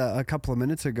you said a couple of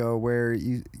minutes ago, where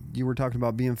you were talking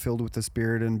about being filled with the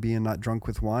Spirit and being not drunk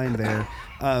with wine. There,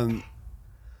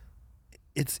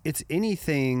 it's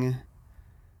anything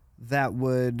that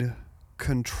would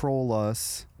control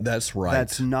us. That's right.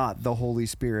 That's not the Holy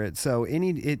Spirit. So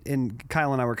and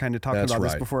Kyle and I were kind of talking about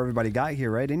this before everybody got here,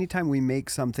 right? Anytime we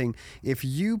make something, if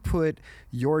you put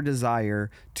your desire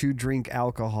to drink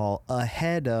alcohol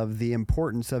ahead of the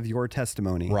importance of your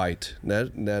testimony, right?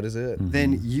 That is it.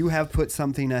 Then you have put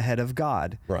something ahead of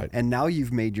God, right? And now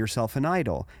you've made yourself an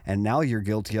idol, and now you're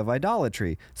guilty of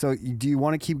idolatry. So do you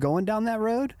want to keep going down that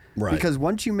road? Right. Because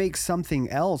once you make something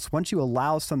else, once you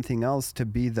allow something else to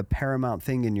be the paramount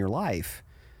thing in your life,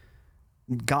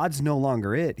 God's no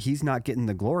longer it. He's not getting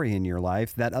the glory in your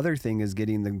life. That other thing is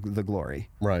getting the glory.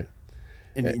 Right.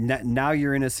 And now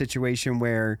you're in a situation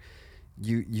where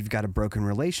you've got a broken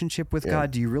relationship with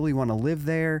God. Do you really want to live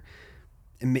there?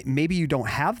 Maybe you don't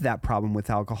have that problem with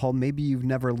alcohol. Maybe you've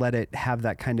never let it have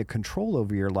that kind of control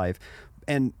over your life.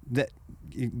 And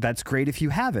that's great if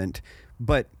you haven't.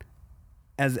 But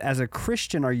as a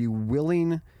Christian, are you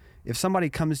willing... If somebody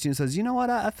comes to you and says, you know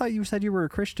what, I thought you said you were a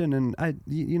Christian, and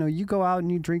you go out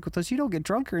and you drink with us. You don't get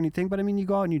drunk or anything, but I mean, you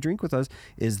go out and you drink with us.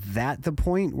 Is that the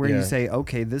point where you say,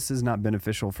 okay, this is not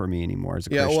beneficial for me anymore as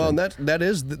a Christian? Yeah, well, and that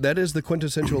is the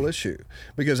quintessential issue,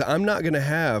 because I'm not going to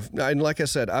have, and like I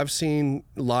said, I've seen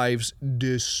lives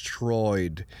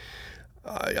destroyed.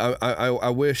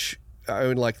 I wish I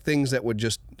would like things that would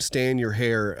just stand your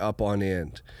hair up on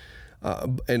end.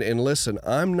 And listen,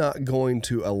 I'm not going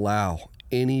to allow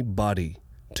anybody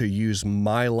to use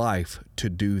my life to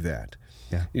do that.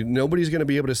 Yeah. Nobody's going to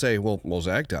be able to say, well,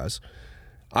 Zac does.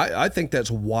 I think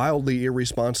that's wildly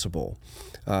irresponsible.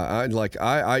 Like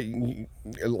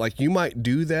you might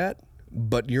do that,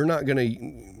 but you're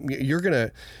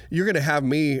gonna have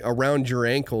me around your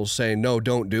ankles saying, no,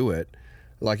 don't do it.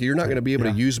 Like, you're not going to be able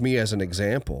to use me as an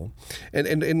example.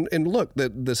 And look,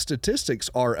 the statistics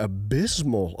are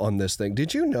abysmal on this thing.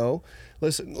 Did you know?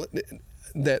 Listen.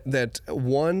 That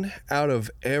 1 out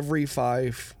of every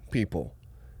 5 people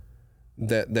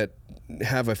that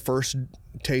have a first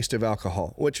taste of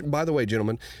alcohol, which, by the way,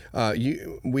 gentlemen,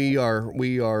 we are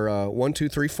 1, 2,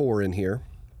 3, 4 in here,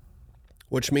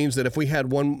 which means that if we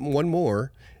had one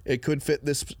more, it could fit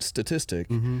this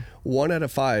statistic. 1 out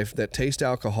of 5 that taste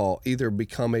alcohol either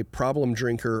become a problem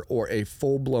drinker or a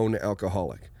full-blown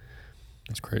alcoholic.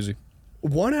 That's crazy.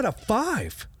 1 out of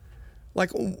 5.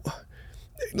 Like,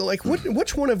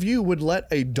 which one of you would let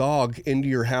a dog into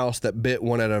your house that bit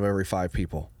 1 out of every 5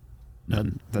 people?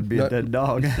 None. That'd be a dead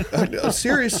dog.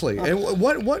 Seriously. And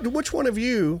which one of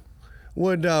you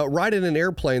would ride in an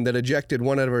airplane that ejected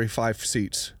 1 out of every 5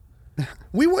 seats?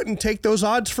 We wouldn't take those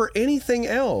odds for anything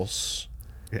else.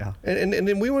 Yeah. And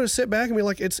then we want to sit back and be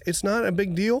like, it's not a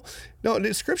big deal. No,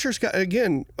 the Scripture's got, I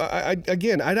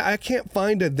can't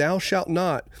find a thou shalt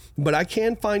not, but I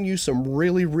can find you some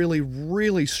really, really,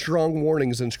 really strong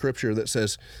warnings in Scripture that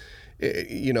says,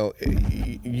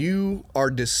 you are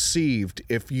deceived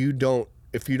if you don't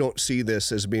see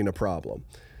this as being a problem.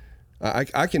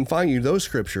 I can find you those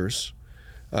Scriptures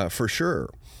for sure.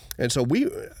 And so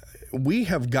we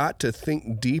have got to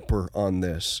think deeper on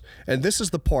this. And this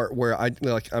is the part where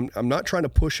I'm not trying to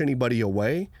push anybody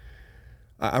away.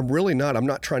 I'm really not. I'm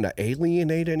not trying to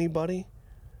alienate anybody.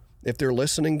 If they're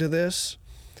listening to this,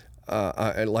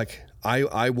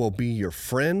 I will be your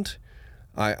friend.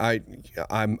 I'm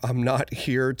not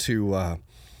here to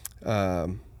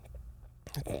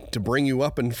bring you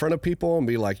up in front of people and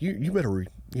be like, you better,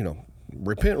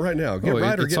 repent right now. Get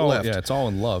right or get left. Yeah, it's all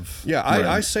in love. Yeah,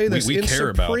 I say this we in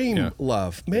care supreme about,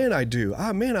 love. Man, I do.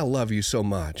 Man, I love you so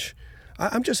much.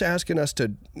 I'm just asking us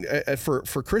to,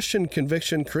 for Christian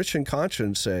conviction, Christian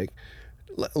conscience sake,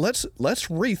 let's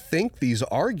rethink these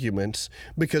arguments,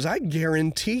 because I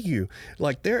guarantee you,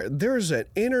 like there's an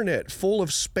internet full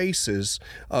of spaces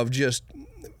of just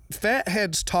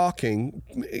fatheads talking,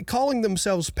 calling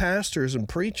themselves pastors and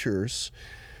preachers,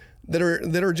 that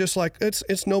are just like,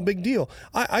 it's no big deal.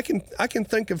 I can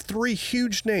think of 3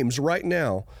 huge names right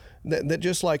now that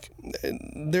just like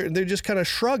they just kind of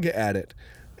shrug at it,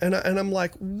 and I'm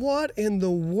like, what in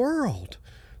the world?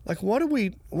 Like, what are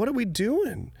we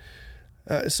doing?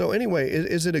 So anyway,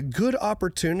 is it a good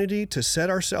opportunity to set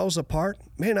ourselves apart?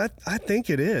 Man, I think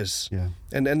it is. Yeah.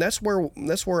 And that's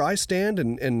where I stand,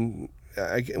 and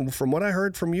from what I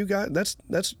heard from you guys,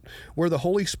 that's where the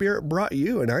Holy Spirit brought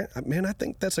you. And I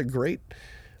think that's a great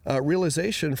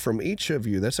realization from each of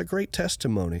you. That's a great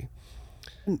testimony.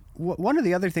 One of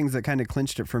the other things that kind of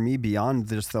clinched it for me beyond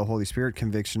just the Holy Spirit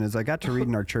conviction is I got to read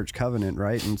in our church covenant,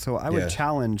 right? And so I would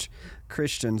challenge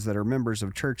Christians that are members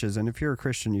of churches, and if you're a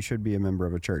Christian, you should be a member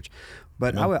of a church.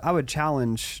 But I would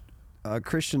challenge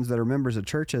Christians that are members of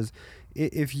churches,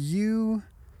 if you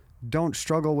don't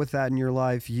struggle with that in your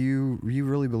life, you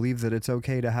really believe that it's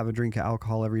okay to have a drink of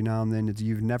alcohol every now and then,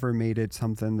 you've never made it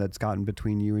something that's gotten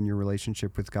between you and your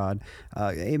relationship with God,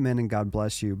 amen, and God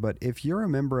bless you. But if you're a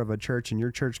member of a church and your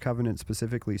church covenant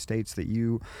specifically states that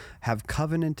you have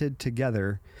covenanted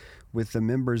together with the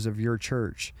members of your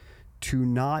church to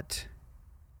not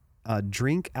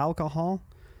drink alcohol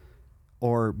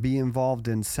or be involved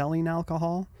in selling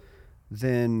alcohol,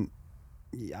 then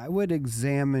I would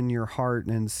examine your heart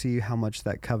and see how much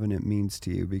that covenant means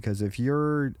to you. Because if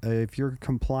you're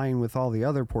complying with all the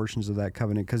other portions of that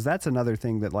covenant, because that's another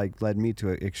thing that like led me to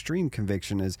an extreme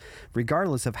conviction, is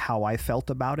regardless of how I felt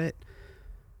about it,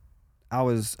 I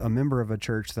was a member of a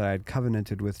church that I had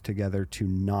covenanted with together to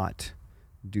not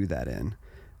do that in.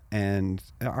 And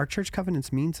our church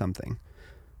covenants mean something.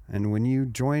 And when you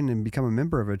join and become a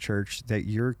member of a church, that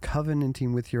you're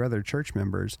covenanting with your other church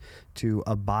members to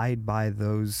abide by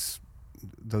those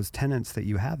tenets that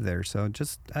you have there. So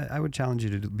just, I would challenge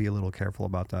you to be a little careful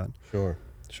about that.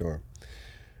 Sure.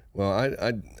 Well,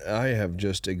 I have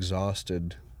just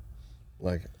exhausted,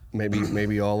 like,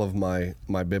 maybe all of my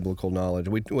biblical knowledge.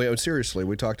 We seriously,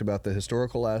 we talked about the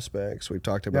historical aspects, we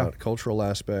talked about cultural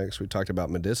aspects, we talked about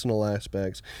medicinal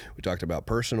aspects, we talked about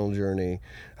personal journey.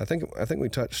 I think we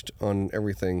touched on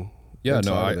everything. Yeah,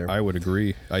 no, I would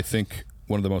agree. I think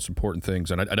one of the most important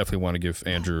things, and I definitely want to give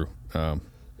Andrew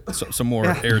some more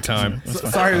airtime.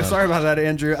 Sorry about that,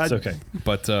 Andrew. It's okay.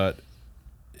 But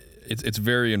it's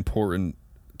very important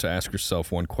to ask yourself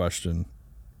one question: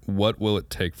 what will it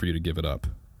take for you to give it up?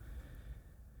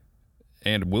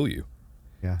 And will you?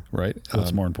 Yeah. Right?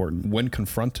 What's more important? When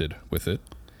confronted with it,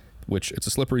 which it's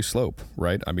a slippery slope,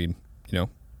 right? I mean,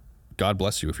 God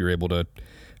bless you if you're able to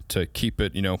keep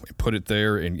it, put it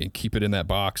there and keep it in that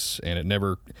box, and it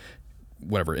never,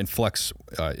 inflects,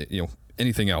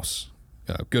 anything else.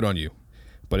 Good on you.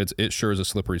 But it sure is a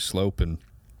slippery slope, and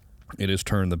it has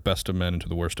turned the best of men into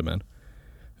the worst of men.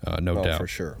 No doubt. For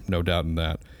sure. No doubt in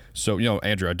that. So,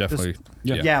 Andrew, I definitely...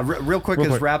 Real quick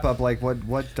as wrap up, like what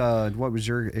was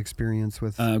your experience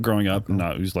with... growing up,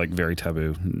 it was like very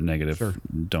taboo, negative. Sure.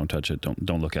 Don't touch it.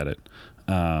 Don't look at it.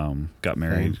 Got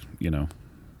married,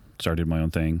 started my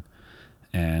own thing.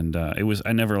 And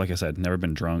I never, like I said, never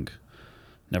been drunk,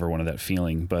 never wanted that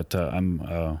feeling, but I'm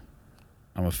a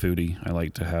foodie. I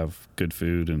like to have good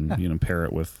food and, pair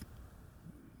it with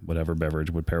whatever beverage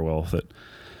would pair well with it.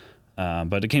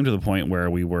 But it came to the point where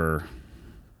we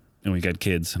got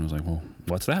kids, and I was like, well,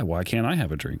 what's that? Why can't I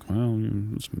have a drink? Well,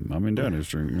 it's mom and dad's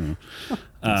drink.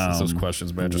 Those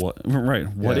questions, man. What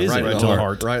is it? Right to the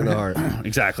heart. Right in the heart.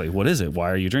 Exactly. What is it? Why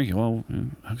are you drinking? Well,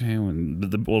 okay. When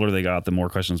the older they got, the more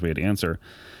questions we had to answer.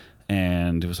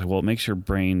 And it was like, well, it makes your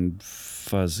brain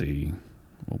fuzzy.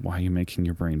 Well, why are you making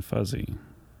your brain fuzzy?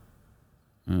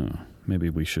 Oh, maybe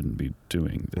we shouldn't be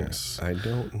doing this. I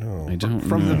don't know.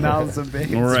 From the mouths of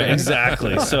babes. Right,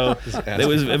 exactly. So it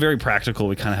was very practical.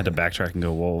 We kind of had to backtrack and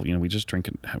go, well, we just drink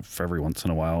it for every once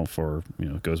in a while for,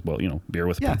 it goes well, beer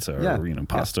with pizza or,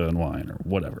 pasta and wine or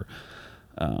whatever.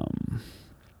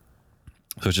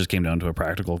 So it just came down to a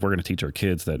practical. If we're going to teach our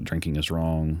kids that drinking is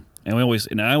wrong,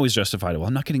 and I always justified it. Well,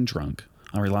 I'm not getting drunk.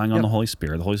 I'm relying on the Holy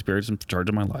Spirit. The Holy Spirit's in charge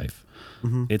of my life.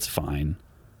 Mm-hmm. It's fine.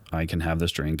 I can have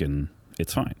this drink and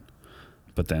it's fine.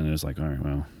 But then it was like, all right,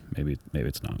 well, maybe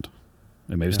it's not.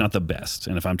 And maybe it's not the best.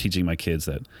 And if I'm teaching my kids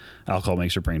that alcohol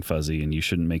makes your brain fuzzy and you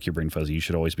shouldn't make your brain fuzzy, you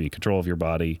should always be in control of your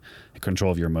body, in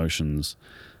control of your emotions.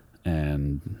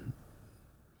 And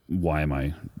why am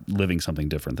I living something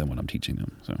different than what I'm teaching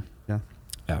them? So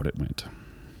out it went.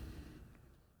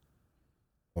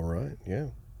 All right. Yeah.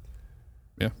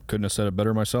 Yeah. Couldn't have said it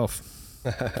better myself.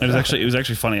 It was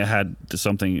actually funny. I had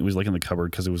something. It was like in the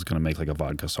cupboard because it was going to make like a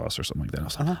vodka sauce or something like that. I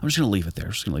was like, I'm just going to leave it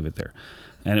there.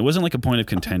 And it wasn't like a point of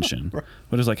contention, right.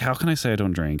 But it was like, how can I say I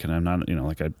don't drink and I'm not,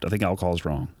 like I think alcohol is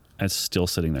wrong. And it's still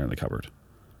sitting there in the cupboard.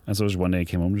 And so it was one day I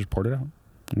came home and just poured it out.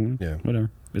 Yeah,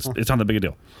 whatever. It's not that big a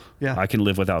deal. Yeah, I can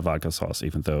live without vodka sauce,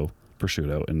 even though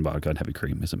prosciutto and vodka and heavy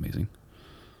cream is amazing.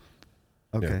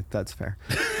 Okay, that's fair.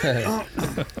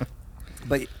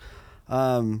 But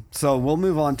so we'll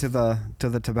move on to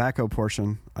the tobacco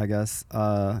portion, I guess.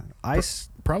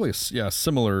 Probably a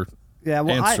similar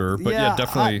answer, but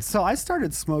definitely. So I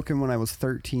started smoking when I was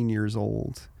 13 years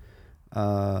old.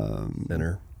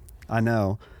 Thinner. I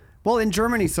know. Well, in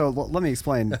Germany, so let me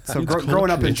explain. So growing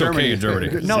up in Germany, okay in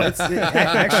Germany. No,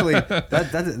 actually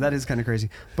that is kind of crazy.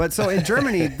 But so in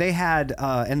Germany, they had,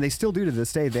 and they still do to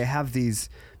this day, they have these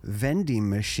vending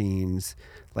machines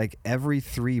like every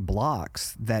 3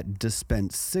 blocks that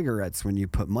dispense cigarettes when you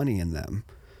put money in them.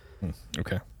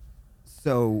 Okay.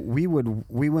 So we were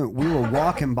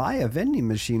walking by a vending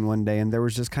machine one day, and there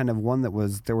was just kind of one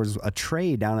there was a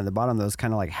tray down at the bottom that was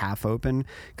kind of like half open,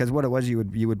 because what it was, you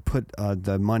would put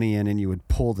the money in and you would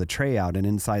pull the tray out, and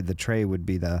inside the tray would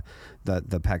be the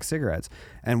packed cigarettes,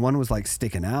 and one was like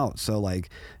sticking out. So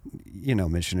like,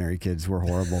 missionary kids were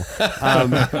horrible.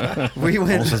 We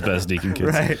went almost as bad as deacon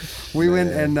kids, right? We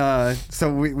went and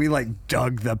so we like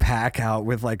dug the pack out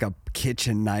with like a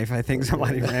kitchen knife. I think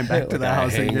somebody ran back to the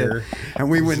house and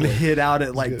we went and hid out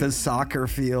at like the soccer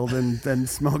field and then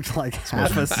smoked like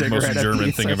half a cigarette. Most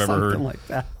German thing I've ever heard. Like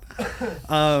that.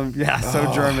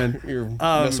 So German. You're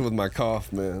messing with my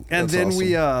cough, man. And That's then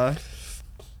awesome.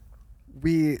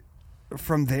 we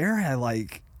from there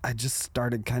I just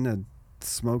started kind of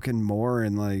smoking more,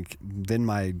 and like then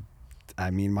my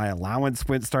allowance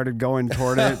started going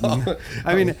toward it.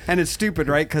 And, and it's stupid,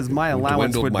 right? Because my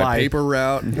allowance would buy paper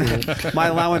route. My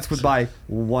allowance would buy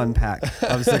 1 pack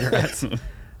of cigarettes.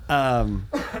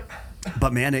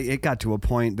 But man, it got to a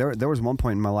point. There was one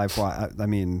point in my life where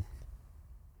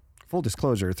full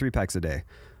disclosure, 3 packs a day.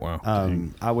 Wow.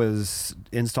 I was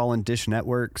installing Dish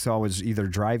Network, so I was either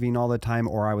driving all the time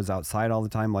or I was outside all the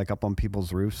time, like up on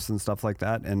people's roofs and stuff like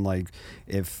that. And like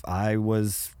if I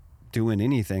was doing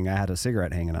anything, I had a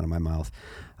cigarette hanging out of my mouth.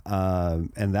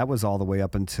 And that was all the way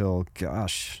up until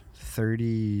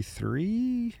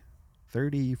 33,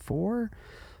 34.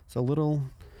 It's a little,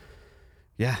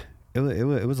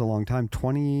 it was a long time.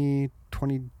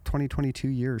 22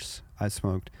 years I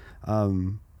smoked.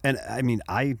 And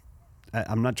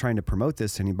I'm not trying to promote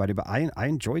this to anybody, but I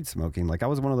enjoyed smoking. Like I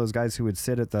was one of those guys who would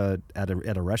sit at a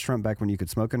restaurant back when you could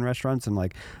smoke in restaurants, and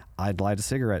like I'd light a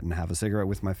cigarette and have a cigarette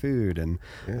with my food, and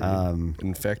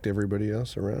infect everybody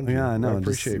else around you. Yeah, I know. I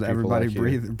appreciate everybody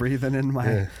like breathing in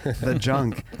my the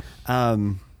junk.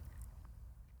 And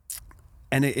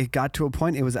it got to a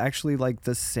point. It was actually like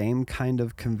the same kind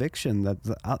of conviction that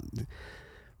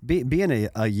being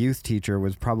a youth teacher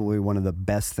was probably one of the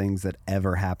best things that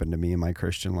ever happened to me in my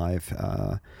Christian life.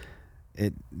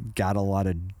 It got a lot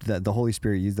of, the Holy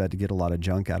Spirit used that to get a lot of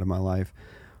junk out of my life.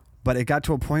 But it got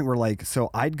to a point where like,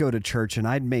 so I'd go to church and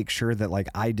I'd make sure that like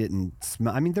I didn't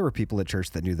smell. I mean, there were people at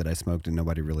church that knew that I smoked and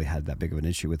nobody really had that big of an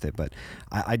issue with it. But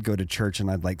I'd go to church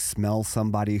and I'd like smell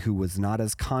somebody who was not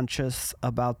as conscious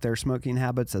about their smoking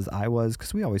habits as I was,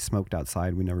 because we always smoked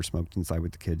outside. We never smoked inside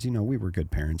with the kids. We were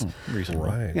good parents. Reasonable.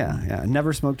 Right. Yeah.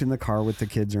 Never smoked in the car with the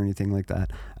kids or anything like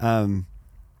that.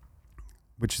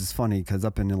 Which is funny because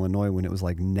up in Illinois, when it was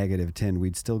like -10,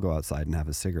 we'd still go outside and have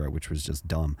a cigarette, which was just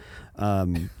dumb.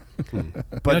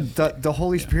 But the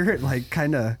Holy Spirit, like,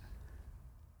 kind of,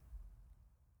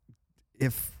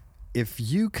 if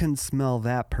you can smell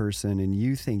that person and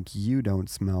you think you don't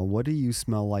smell, what do you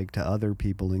smell like to other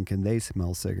people, and can they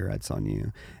smell cigarettes on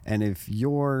you? And if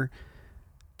you're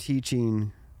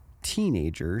teaching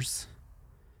teenagers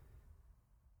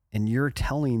and you're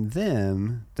telling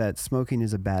them that smoking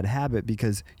is a bad habit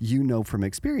because you know from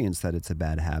experience that it's a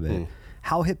bad habit,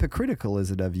 how hypocritical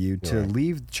is it of you to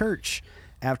leave church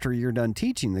after you're done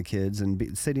teaching the kids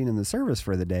and sitting in the service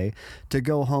for the day, to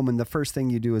go home and the first thing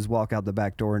you do is walk out the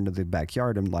back door into the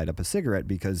backyard and light up a cigarette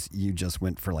because you just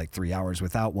went for like 3 hours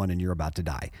without one and you're about to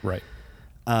die. Right.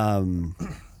 And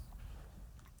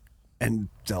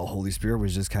the Holy Spirit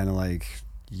was just kind of like,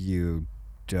 you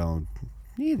don't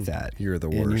need that. You're the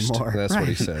worst. Anymore. That's what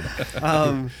he said.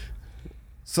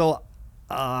 So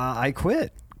I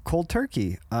quit cold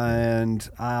turkey, and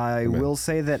I will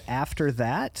say that after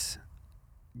that,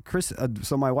 Chris.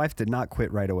 So my wife did not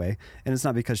quit right away, and it's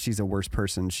not because she's a worse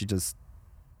person. She just,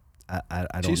 I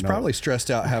don't know. She's probably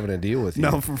stressed out having to deal with you.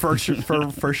 No, for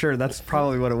sure. That's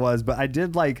probably what it was. But I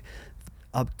did like.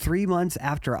 3 months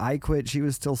after I quit, she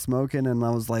was still smoking, and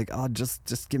I was like, oh,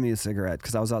 just give me a cigarette,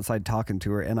 because I was outside talking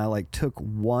to her, and I like took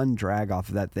one drag off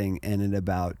of that thing, and it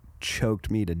about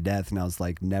choked me to death, and I was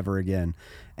like, never again.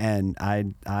 And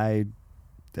I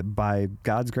by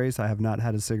God's grace, I have not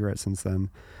had a cigarette since then.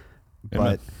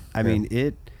 Amen. But I mean,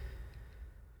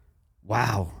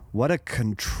 wow, what a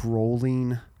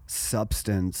controlling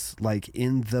substance, like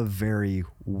in the very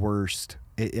worst.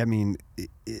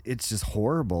 It's just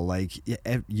horrible. Like,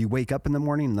 you wake up in the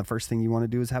morning and the first thing you want to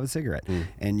do is have a cigarette,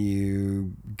 and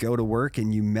you go to work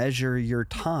and you measure your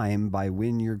time by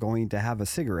when you're going to have a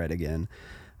cigarette again.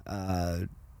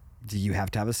 Do you have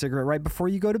to have a cigarette right before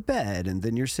you go to bed? And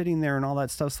then you're sitting there and all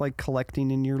that stuff's like collecting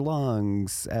in your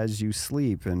lungs as you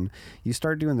sleep. And you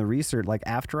start doing the research. Like,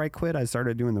 after I quit, I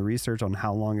started doing the research on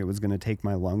how long it was going to take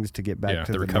my lungs to get back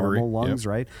to the recovery. normal lungs,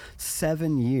 right?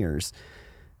 7 years.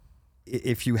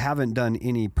 If you haven't done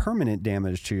any permanent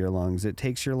damage to your lungs, it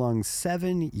takes your lungs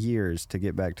 7 years to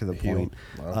get back to the point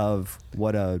of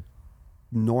what a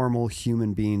normal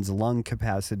human being's lung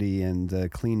capacity and the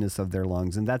cleanness of their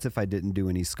lungs. And that's if I didn't do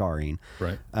any scarring.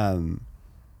 Right.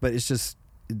 But it's just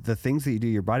the things that you do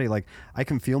to your body. Like, I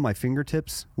can feel my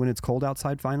fingertips when it's cold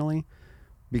outside finally,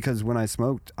 because when I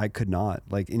smoked, I could not.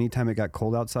 Like, anytime it got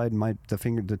cold outside,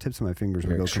 the tips of my fingers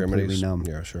would go completely numb.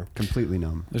 Yeah, sure. Completely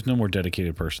numb. There's no more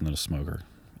dedicated person than a smoker.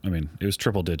 I mean, it was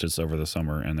triple digits over the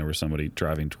summer, and there was somebody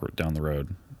driving down the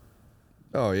road.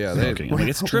 Oh yeah, smoking. Like,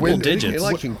 it's triple digits.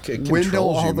 It window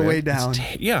all you, the man. way down.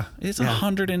 It's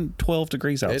 112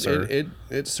 degrees out, sir.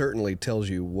 It certainly tells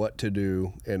you what to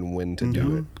do and when to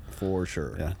do it, for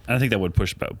sure. Yeah. And I think that would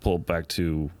pull back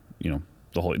to,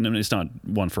 the Holy. It's not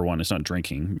one for one. It's not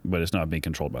drinking, but it's not being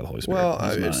controlled by the Holy Spirit.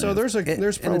 Well, so there's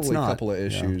probably a couple of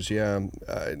issues. Yeah.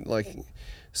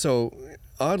 So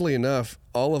oddly enough,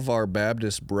 all of our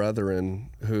Baptist brethren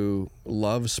who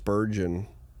love Spurgeon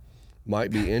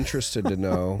might be interested to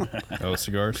know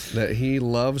cigars, that he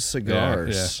loves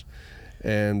cigars.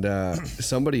 And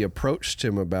somebody approached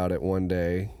him about it one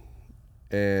day,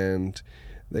 and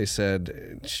they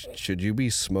said, should you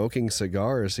be smoking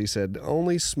cigars? He said,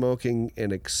 only smoking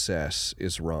in excess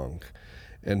is wrong.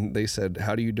 And they said,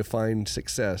 how do you define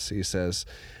success? He says,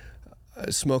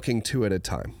 smoking 2 at a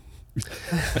time.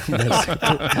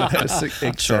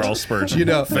 Charles Spurgeon.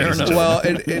 Fair enough. Well,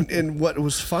 and what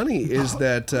was funny is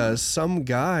that some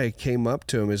guy came up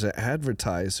to him as an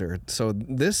advertiser. So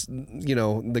this,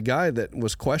 the guy that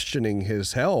was questioning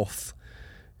his health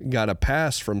got a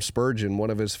pass from Spurgeon, one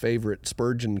of his favorite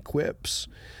Spurgeon quips.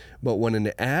 But when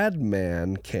an ad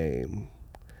man came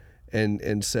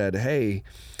and said, hey,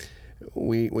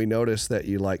 we noticed that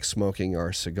you like smoking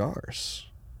our cigars.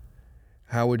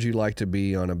 How would you like to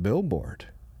be on a billboard?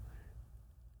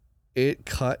 It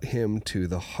cut him to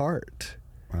the heart.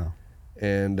 Wow.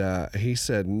 And he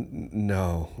said,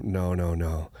 no.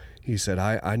 He said,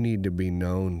 I need to be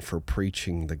known for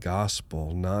preaching the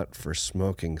gospel, not for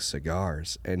smoking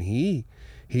cigars. And he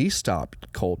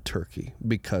stopped cold turkey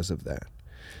because of that.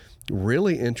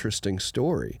 Really interesting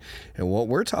story. And what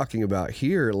we're talking about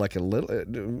here,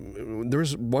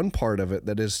 there's one part of it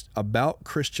that is about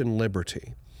Christian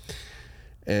liberty.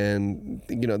 And,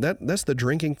 that's the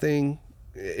drinking thing.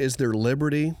 Is there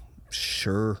liberty?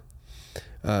 Sure.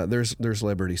 There's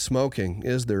liberty. Smoking,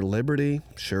 is there liberty?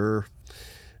 Sure.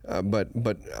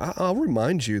 But I'll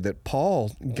remind you that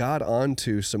Paul got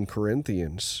onto some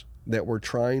Corinthians that were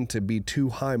trying to be too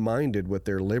high-minded with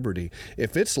their liberty.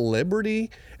 If it's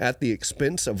liberty at the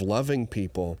expense of loving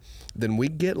people, then we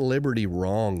get liberty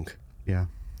wrong. Yeah.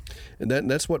 And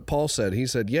that's what Paul said. He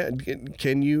said, yeah,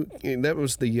 can you, that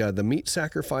was the meat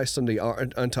sacrificed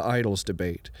unto idols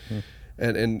debate.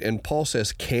 And Paul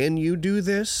says, can you do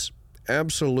this?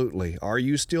 Absolutely. Are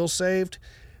you still saved?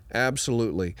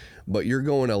 Absolutely. But you're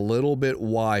going a little bit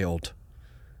wild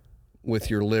with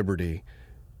your liberty.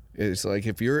 It's like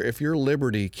if your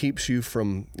liberty keeps you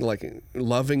from like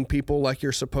loving people like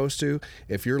you're supposed to,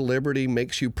 if your liberty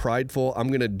makes you prideful, I'm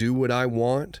going to do what I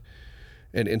want.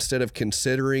 And instead of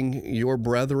considering your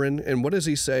brethren, and what does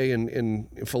he say in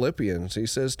Philippians? He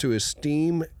says to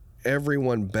esteem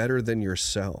everyone better than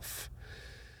yourself.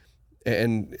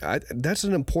 And that's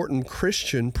an important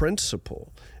Christian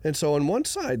principle. And so on one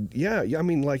side,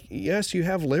 yes, you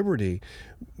have liberty,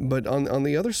 but on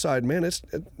the other side, man,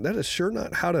 that is sure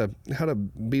not how to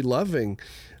be loving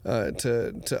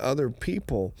to other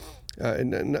people,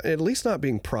 and at least not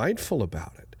being prideful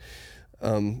about it.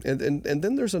 And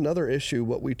then there's another issue,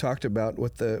 what we talked about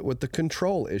with the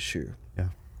control issue. Yeah.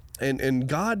 And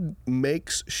God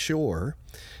makes sure,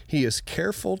 He is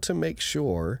careful to make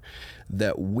sure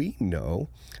that we know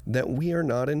that we are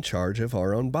not in charge of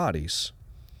our own bodies.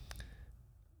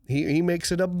 He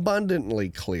makes it abundantly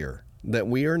clear that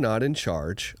we are not in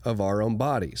charge of our own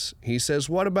bodies. He says,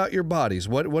 what about your bodies?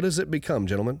 What does it become,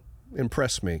 gentlemen?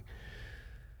 Impress me.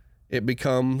 It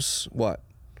becomes what?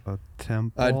 A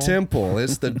temple. A temple.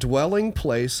 It's the dwelling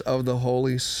place of the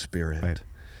Holy Spirit. Right.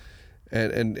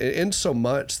 And in so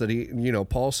much that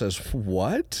Paul says,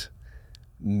 what?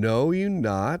 Know you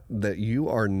not that you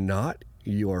are not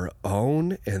your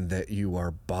own and that you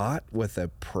are bought with a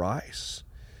price?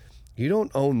 You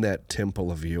don't own that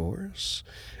temple of yours.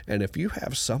 And if you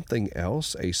have something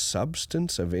else, a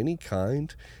substance of any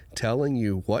kind, telling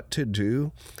you what to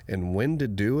do and when to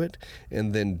do it,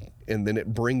 and then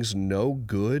it brings no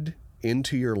good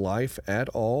into your life at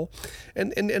all.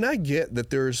 And I get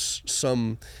that there's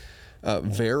some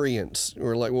variance,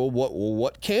 or like, well,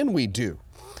 what can we do?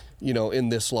 In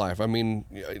this life. I mean,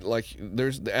 like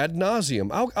there's ad nauseum.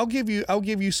 I'll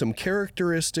give you some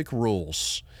characteristic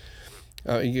rules.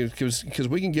 Because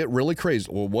we can get really crazy.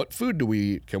 Well, what food do we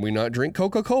eat? Can we not drink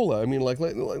Coca-Cola? I mean, like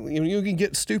you can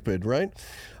get stupid, right?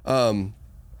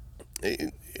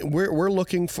 We're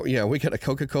looking for, we got a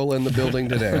Coca-Cola in the building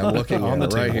today. I'm looking at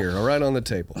it right here, right on the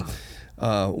table.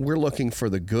 We're looking for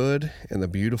the good and the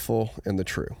beautiful and the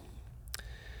true.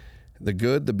 The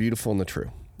good, the beautiful, and the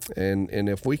true. And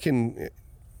if we can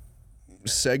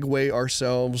segue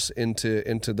ourselves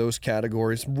into those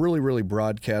categories, really, really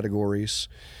broad categories,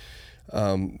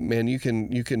 man, you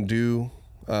can do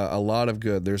a lot of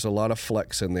good. There's a lot of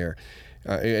flex in there.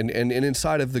 And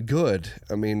inside of the good,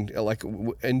 I mean, like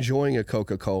enjoying a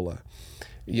Coca-Cola,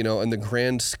 in the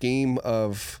grand scheme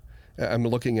of, I'm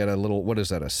looking at a little, what is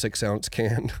that, a 6-ounce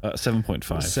can? 7.5.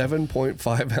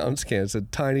 7.5 ounce can. It's a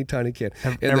tiny, tiny can.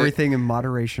 Everything in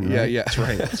moderation, right? Yeah. That's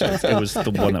right. It was the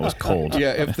one that was cold.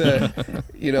 Yeah, if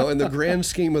in the grand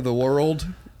scheme of the world,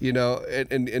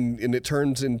 and it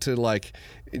turns into like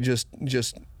just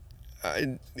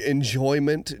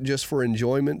enjoyment, just for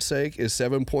enjoyment's sake, is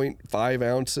 7.5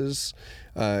 ounces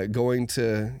going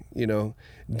to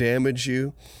damage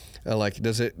you? Like,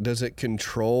 does it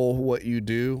control what you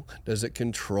do? Does it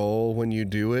control when you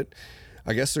do it?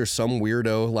 I guess there's some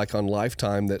weirdo like on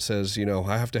Lifetime that says,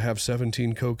 I have to have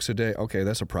 17 Cokes a day. Okay,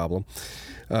 that's a problem.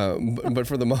 But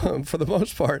for the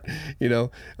most part,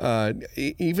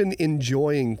 even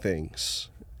enjoying things,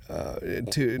 what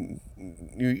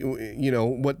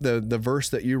the verse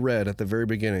that you read at the very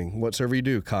beginning, whatsoever you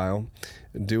do, Kyle,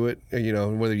 do it,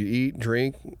 whether you eat,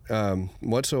 drink,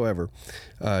 whatsoever,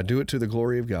 do it to the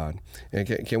glory of God. And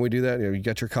can we do that? You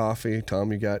got your coffee,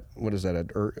 Tom, you got, what is that, an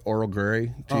Earl Grey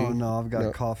tea? Oh, no, I've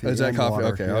got coffee. Is that coffee? Water.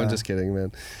 Okay, Yeah. I'm just kidding,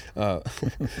 man.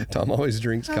 Tom always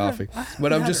drinks coffee.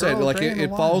 But I'm just saying, like, it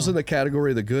falls in the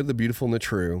category of the good, the beautiful, and the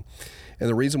true. And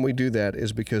the reason we do that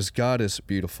is because God is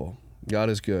beautiful. God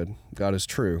is good. God is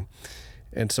true.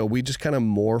 And so we just kind of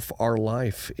morph our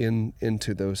life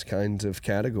into those kinds of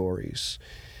categories.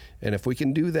 And if we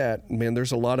can do that, man,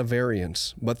 there's a lot of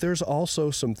variance. But there's also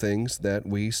some things that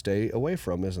we stay away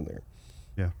from, isn't there?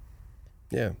 Yeah.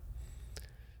 Yeah.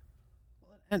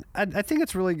 And I think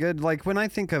it's really good. Like when I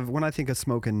think of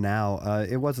smoking now,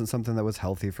 it wasn't something that was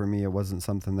healthy for me. It wasn't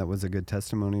something that was a good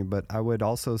testimony. But I would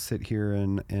also sit here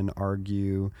and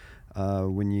argue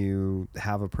when you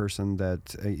have a person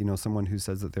that, someone who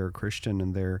says that they're a Christian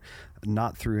and they're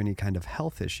not through any kind of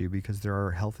health issue, because there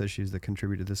are health issues that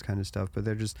contribute to this kind of stuff, but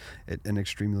they're just an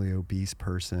extremely obese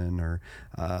person or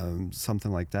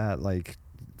something like that. Like,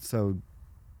 so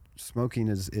smoking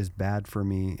is bad for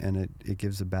me, and it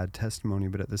gives a bad testimony.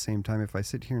 But at the same time, if I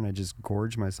sit here and I just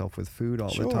gorge myself with food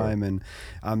all the time, and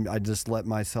I just let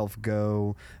myself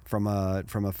go from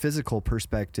a physical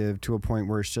perspective to a point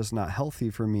where it's just not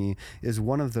healthy for me, is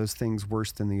one of those things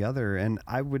worse than the other? And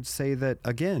I would say that,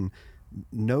 again,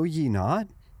 know ye not?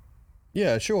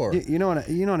 Yeah, sure. You know what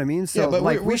I mean? So, yeah, but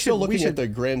like, we're still looking at the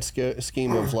grand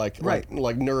scheme of like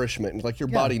nourishment. Like your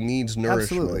body needs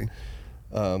nourishment. Absolutely.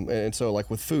 And so, like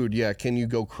with food, can you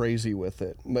go crazy with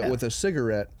it? But with a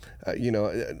cigarette,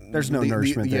 there's no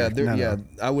nourishment there. No.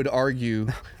 I would argue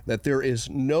that there is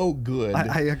no good.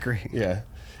 I agree. Yeah,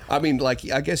 I mean, like,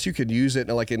 I guess you could use it.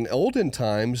 Like in olden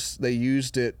times, they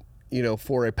used it,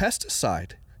 for a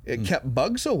pesticide. It kept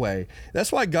bugs away.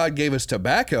 That's why God gave us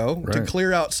tobacco, to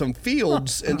clear out some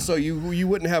fields, and so you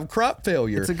wouldn't have crop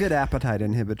failure. It's a good appetite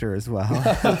inhibitor as well.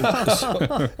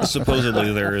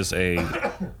 Supposedly there is a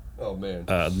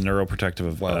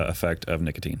neuroprotective effect of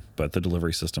nicotine, but the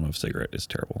delivery system of cigarette is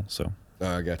terrible. So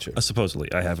I got you.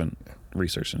 Supposedly, I haven't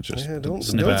resershed and just don't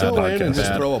go in and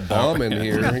just throw a bomb in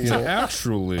here.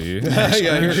 Actually, he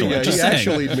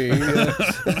actually mean.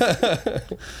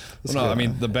 Well, no, I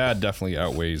mean, the bad definitely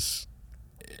outweighs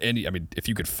any. I mean, if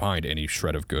you could find any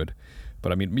shred of good,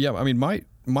 but I mean,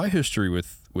 my history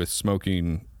with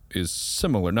smoking is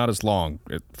similar, not as long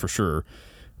for sure,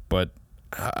 but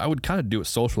I would kind of do it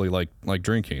socially, like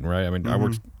drinking, right? I mean, I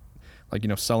worked like,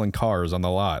 selling cars on the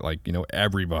lot, like,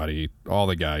 everybody, all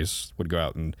the guys would go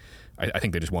out, and I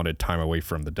think they just wanted time away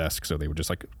from the desk, so they would just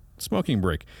like smoking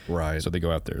break, right? So they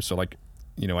go out there. So like,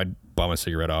 I'd bum a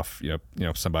cigarette off,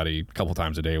 somebody a couple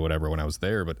times a day or whatever when I was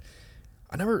there, but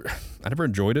I never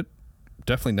enjoyed it.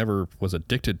 Definitely never was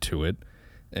addicted to it,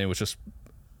 and it was just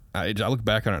I look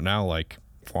back on it now like,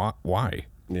 why?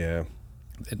 Yeah.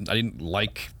 I didn't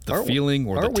like the feeling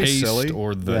or the taste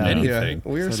or the Yeah. anything.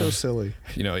 Yeah, we are so silly.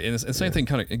 And the same thing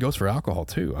kind of, it goes for alcohol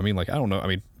too. I mean, like, I don't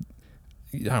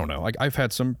know. Like, I've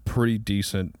had some pretty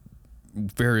decent,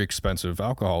 very expensive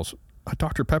alcohols.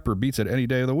 Dr. Pepper beats it any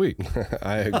day of the week.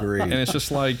 I agree. And it's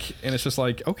just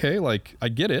like, okay, like, I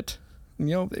get it,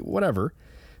 whatever.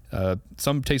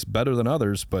 Some taste better than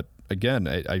others, but again,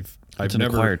 I've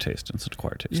never acquired taste. It's an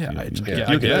acquired taste. Yeah,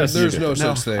 I guess. There's no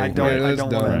such thing. I don't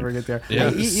want to ever get there.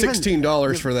 Yeah.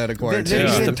 $16 for that acquired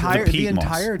taste. The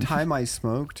entire time I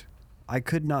smoked, I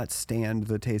could not stand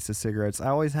the taste of cigarettes. I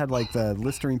always had like the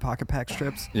Listerine pocket pack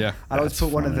strips. Yeah, I'd always put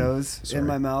one of those in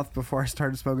my mouth before I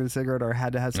started smoking a cigarette, or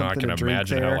had to have something to drink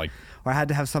there, or I had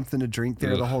to have something to drink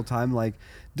there the whole time. Like,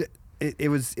 it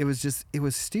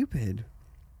was stupid.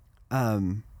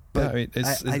 But yeah, I mean,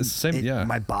 it's the same. Yeah,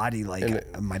 my body,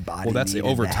 my body. Well, that's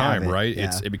over time, right?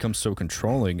 Yeah. It becomes so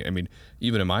controlling. I mean,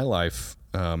 even in my life,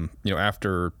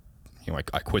 after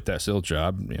I quit that sales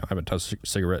job, I haven't touched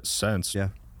cigarettes since. Yeah,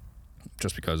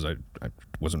 just because I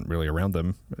wasn't really around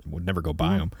them, would never go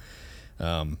buy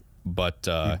them. But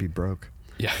you'd be broke.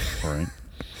 Yeah, right.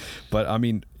 But I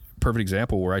mean, perfect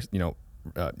example where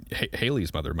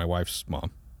Haley's mother, my wife's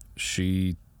mom,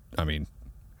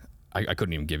 I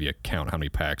couldn't even give you a count how many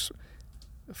packs,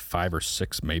 5 or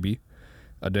 6 maybe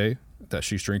a day that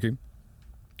she's drinking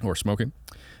or smoking.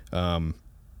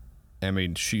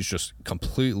 She's just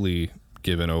completely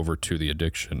given over to the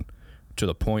addiction to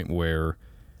the point where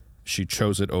she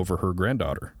chose it over her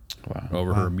granddaughter,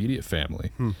 over her immediate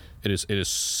family. It is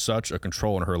such a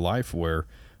control in her life where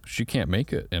she can't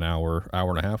make it an hour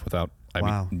and a half without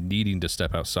needing to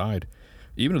step outside,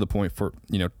 even to the point for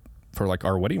like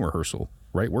our wedding rehearsal.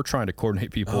 Right, we're trying to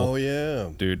coordinate people. Oh yeah,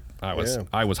 dude, I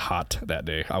was hot that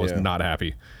day. I was not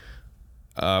happy.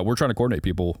 We're trying to coordinate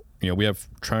people. We have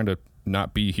trying to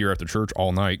not be here at the church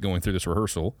all night going through this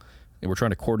rehearsal, and we're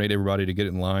trying to coordinate everybody to get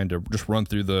in line to just run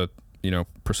through the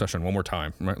procession one more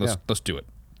time. Right, let's do it.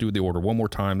 Do the order one more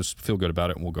time. Just feel good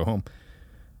about it, and we'll go home.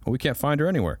 Well, we can't find her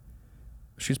anywhere.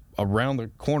 She's around the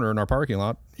corner in our parking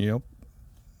lot.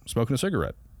 Smoking a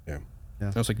cigarette. Yeah.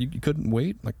 And I was like, you couldn't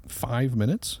wait like 5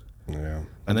 minutes. Yeah.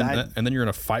 And then you're in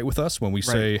a fight with us when we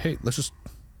say, hey, let's just,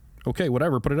 okay,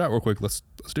 whatever, put it out real quick. Let's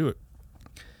do it.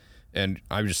 And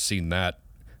I've just seen that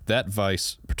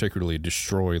vice particularly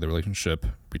destroy the relationship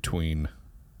between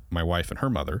my wife and her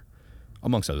mother,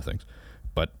 amongst other things.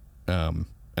 But, and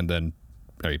then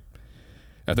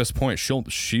at this point,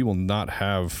 she will not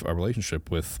have a relationship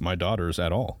with my daughters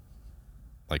at all.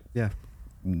 Like, yeah.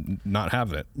 Not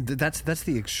have it. That's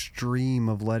the extreme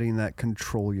of letting that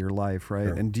control your life, right?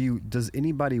 Sure. And does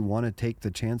anybody want to take the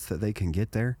chance that they can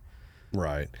get there?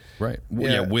 Right.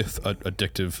 Yeah, with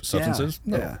addictive substances.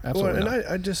 Yeah. No, absolutely. Well, and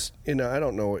I just I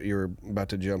don't know what you're about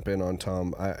to jump in on,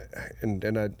 Tom. I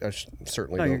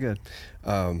certainly don't. You're good.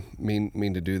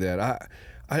 Mean to do that.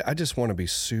 I just want to be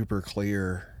super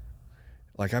clear.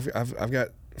 Like I've got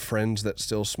friends that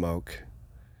still smoke.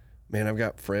 Man, I've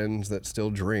got friends that still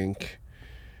drink.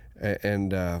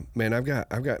 And man, I've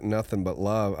got nothing but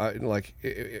love.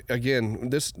 Again,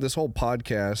 this whole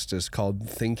podcast is called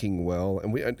Thinking Well,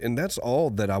 and that's all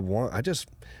that I want. I just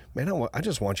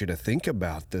want you to think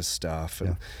about this stuff.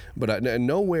 But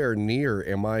nowhere near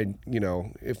am I.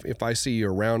 If I see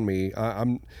you around me,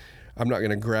 I'm not going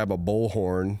to grab a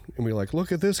bullhorn and be like,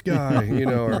 look at this guy,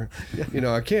 or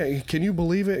I can't. Can you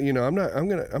believe it? I'm not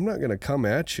going to come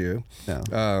at you.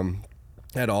 No.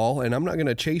 At all, and I'm not going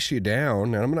to chase you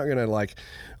down, and I'm not going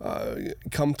to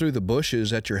come through the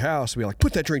bushes at your house and be like,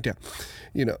 put that drink down.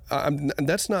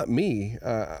 That's not me.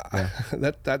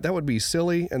 That would be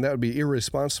silly, and that would be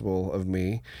irresponsible of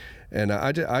me. And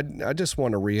I just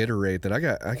want to reiterate that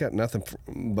I got nothing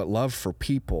but love for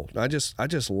people. I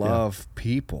just love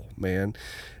people, man,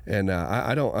 and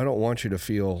I don't want you to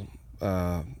feel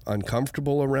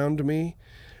uncomfortable around me.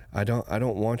 I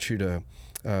don't want you to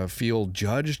feel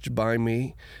judged by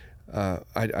me.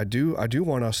 I do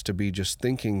want us to be just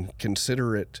thinking,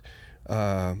 considerate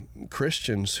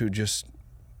Christians who just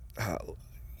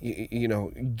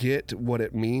get what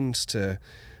it means to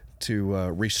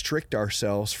restrict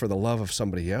ourselves for the love of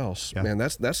somebody else. Man,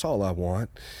 that's all I want.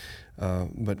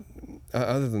 But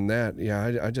other than that,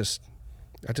 I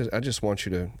just want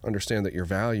you to understand that you're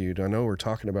valued. I know we're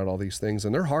talking about all these things,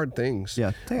 and they're hard things.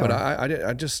 Yeah, they but are.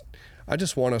 I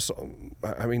just want us.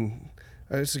 I mean,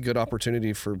 it's a good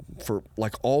opportunity for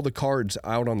like all the cards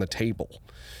out on the table,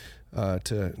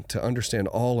 to understand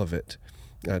all of it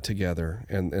together,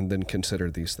 and then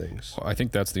consider these things. Well, I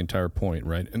think that's the entire point,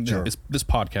 right? And Sure. this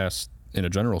podcast in a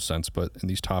general sense, but in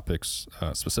these topics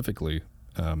specifically,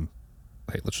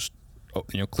 hey, let's just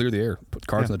clear the air, put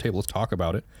cards on the table. Let's talk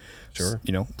about it. Sure.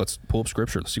 Let's pull up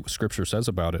Scripture. Let's see what Scripture says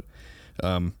about it.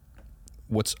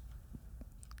 What's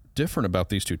different about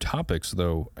these two topics,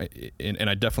 though, and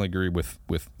I definitely agree with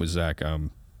Zach.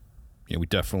 We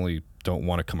definitely don't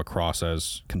want to come across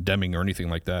as condemning or anything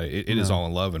like that. It is all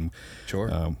in love, and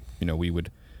Sure. We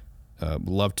would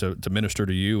love to minister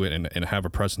to you and have a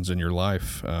presence in your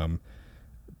life.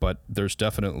 But there's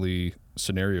definitely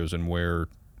scenarios in where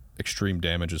extreme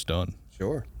damage is done.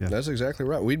 Sure. Yeah. That's exactly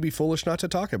right. We'd be foolish not to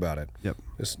talk about it. Yep.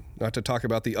 Just not to talk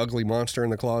about the ugly monster in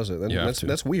the closet. You have to.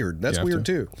 That's weird. That's You have weird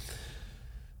to. too.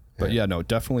 But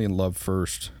definitely in love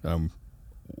first.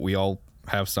 We all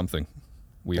have something.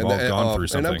 We've all gone through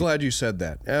something. And I'm glad you said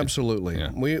that. Absolutely.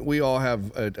 Yeah. We all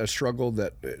have a struggle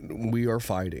that we are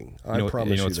fighting. I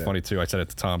promise you it's that. funny too. I said it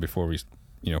to Tom before we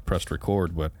pressed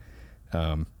record, but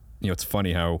it's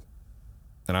funny how,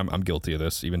 and I'm guilty of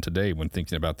this even today when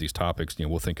thinking about these topics.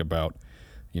 We'll think about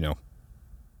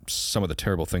some of the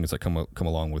terrible things that come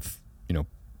along with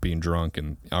being drunk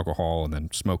and alcohol, and then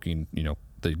smoking,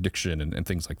 the addiction and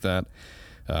things like that.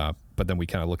 But then we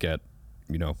kind of look at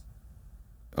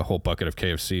a whole bucket of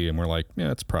KFC and we're like, yeah,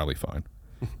 it's probably fine.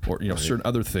 Or certain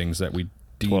other things that we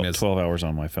deem as 12 hours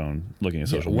on my phone looking at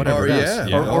social whatever media. it is.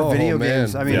 Yeah. Or video man.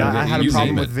 games. I mean, Yeah, I had a you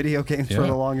problem name with it. video games for Yeah.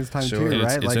 the longest time Sure. too, It's-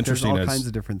 right? it's Like there's interesting all as- kinds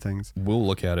of different things. we'll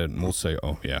look at it and we'll say,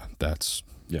 oh yeah, that's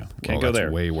Can't go that's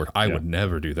there. way worse. I would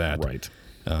never do that. Right.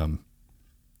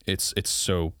 It's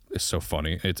so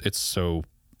funny. It's so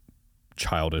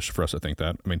childish for us to think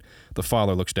that. I mean, the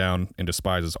Father looks down and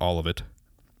despises all of it.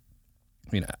 I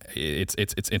mean,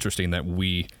 it's interesting that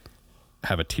we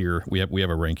have a tier. We have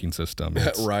a ranking system.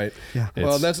 Right. Yeah.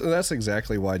 Well, that's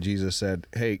exactly why Jesus said,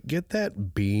 "Hey, get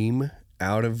that beam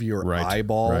out of your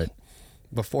eyeball right.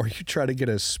 before you try to get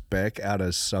a speck out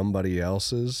of somebody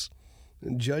else's.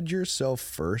 Judge yourself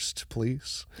first,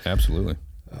 please." Absolutely.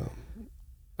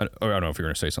 I don't know if you're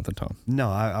going to say something, Tom. No,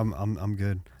 I'm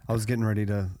good. I was getting ready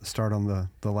to start on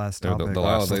the last The topic.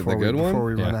 last- the before good we, one? Before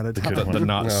we run Yeah, out of the time. good one. The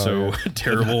not so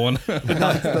terrible one.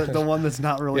 the one that's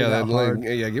not really that hard.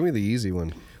 Give me the easy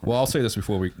one. Well, I'll say this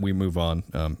before we move on.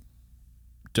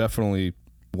 Definitely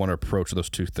want to approach those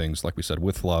two things, like we said,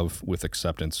 with love, with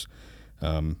acceptance.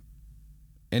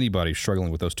 Anybody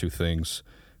struggling with those two things,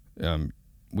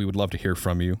 we would love to hear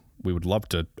from you. We would love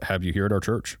to have you here at our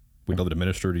church. We'd love to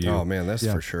minister to you. Oh man, that's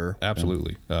for sure.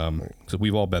 Absolutely. Because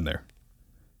we've all been there,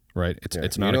 right?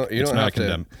 It's not You don't have to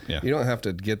condemn. Yeah. You don't have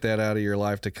to get that out of your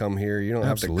life to come here. You don't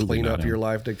Absolutely have to clean not, up your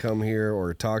life to come here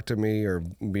or talk to me or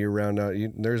be around.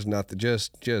 There's nothing.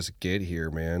 Just get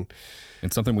here, man.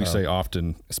 And something we say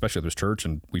often, especially at this church,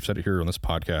 and we've said it here on this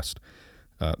podcast,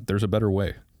 there's a better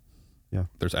way. Yeah.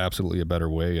 There's absolutely a better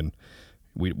way, and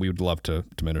we would love to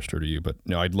minister to you. But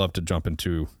I'd love to jump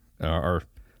into our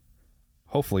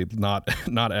hopefully not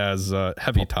as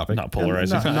heavy topic. Not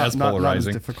polarizing. Not as polarizing. Not as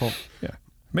difficult. Yeah.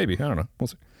 Maybe. I don't know. We'll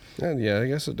see. And I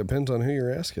guess it depends on who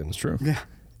you're asking. It's true. Yeah.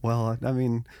 Well, I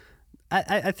mean,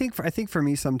 I think for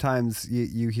me sometimes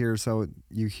you hear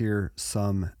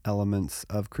some elements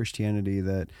of Christianity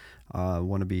that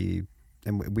want to be,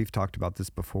 and we've talked about this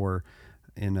before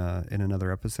in another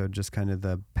episode, just kind of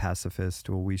the pacifist.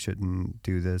 Well, we shouldn't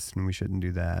do this and we shouldn't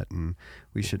do that, and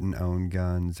we shouldn't own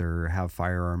guns or have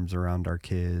firearms around our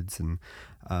kids. And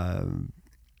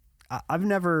I've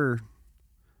never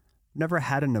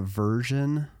had an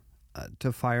aversion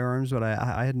to firearms, but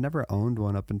I had never owned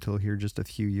one up until here just a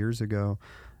few years ago.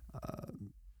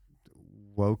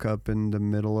 Woke up in the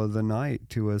middle of the night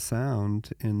to a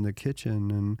sound in the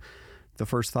kitchen, and the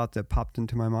first thought that popped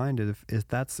into my mind is if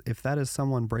that is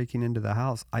someone breaking into the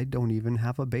house, I don't even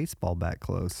have a baseball bat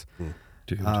close.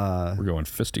 Dude, we're going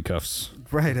fisticuffs.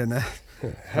 Right, and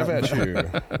How about you?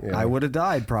 Yeah. I would have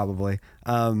died probably.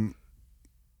 And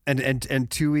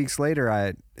 2 weeks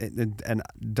later,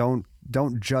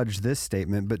 don't judge this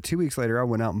statement, but 2 weeks later I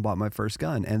went out and bought my first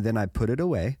gun, and then I put it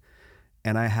away,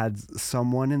 and I had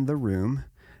someone in the room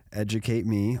educate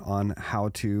me on how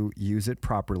to use it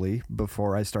properly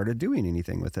before I started doing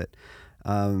anything with it.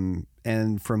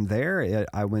 And from there,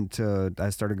 I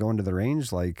started going to the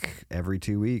range like every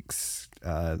 2 weeks,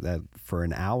 that for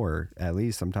an hour at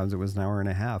least. Sometimes it was an hour and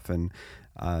a half, and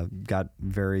got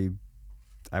very,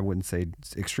 I wouldn't say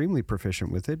extremely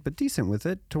proficient with it, but decent with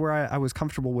it, to where I was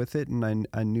comfortable with it, and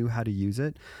I knew how to use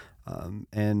it.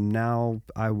 And now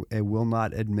I will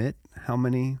not admit how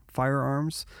many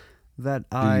firearms that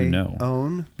I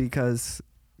own, because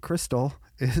Crystal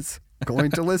is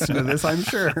going to listen to this, I'm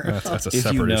sure. That's a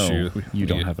separate issue. You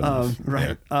don't have enough.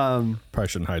 Right. Yeah. Probably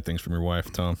shouldn't hide things from your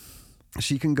wife, Tom.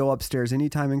 She can go upstairs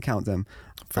anytime and count them.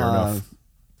 Fair enough.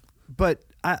 But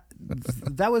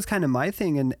that was kind of my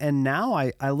thing. And now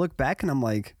I look back and I'm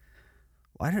like,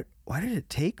 why did it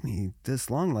take me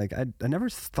this long? Like, I never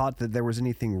thought that there was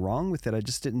anything wrong with it. I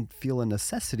just didn't feel a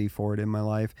necessity for it in my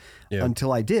life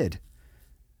until I did.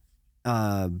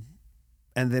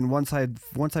 And then once I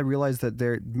realized that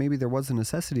there was a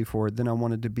necessity for it, then I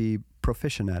wanted to be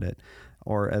proficient at it,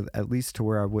 or at least to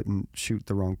where I wouldn't shoot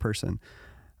the wrong person.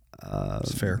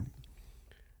 It's fair.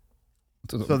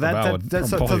 So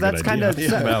that's kind of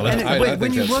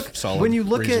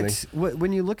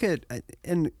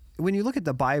when you look at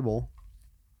the Bible,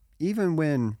 even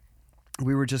when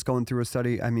we were just going through a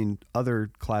study, I mean, other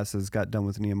classes got done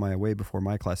with Nehemiah way before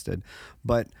my class did,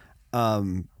 but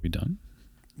we done?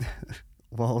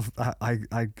 Well, I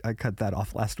cut that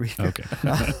off last week. Okay.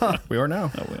 We are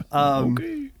now.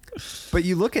 Okay. But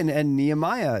you look in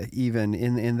Nehemiah, even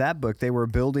in that book, they were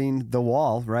building the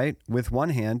wall, right, with one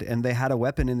hand, and they had a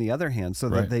weapon in the other hand, so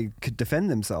that they could defend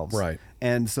themselves, right,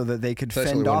 and so that they could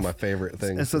fend one off. Of my favorite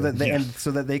things. So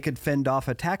that they could fend off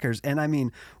attackers. And I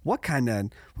mean, what kind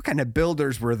of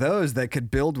builders were those that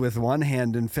could build with one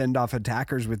hand and fend off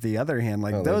attackers with the other hand?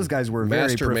 Like, those guys were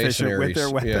very proficient with their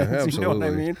weapons. Yeah, absolutely. You know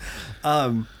what I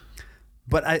mean?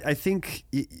 But I think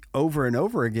over and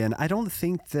over again, I don't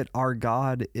think that our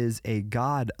God is a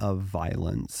God of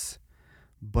violence,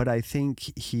 but I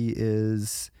think he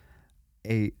is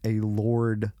a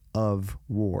Lord of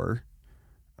war,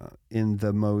 in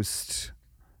the most...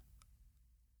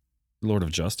 Lord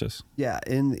of justice. Yeah,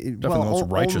 the most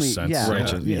righteous sense.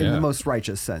 In the most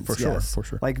righteous sense. For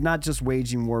sure. Like, not just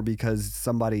waging war because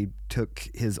somebody took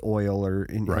his oil or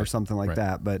something like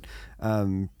that, but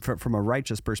from a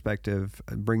righteous perspective,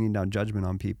 bringing down judgment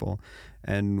on people.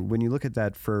 And when you look at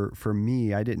that, for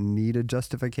me, I didn't need a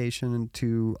justification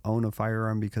to own a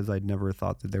firearm because I'd never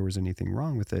thought that there was anything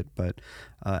wrong with it. But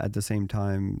at the same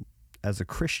time, as a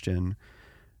Christian,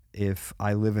 if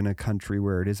I live in a country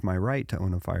where it is my right to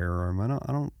own a firearm, I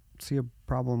don't see a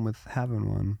problem with having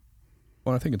one.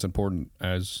 Well, I think it's important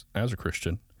as a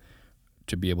Christian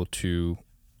to be able to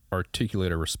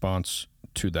articulate a response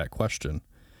to that question.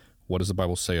 What does the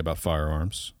Bible say about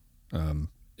firearms?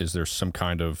 Is there some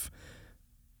kind of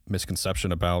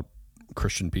misconception about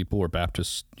Christian people or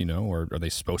Baptists, or are they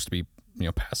supposed to be,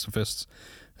 pacifists?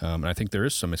 And I think there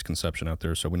is some misconception out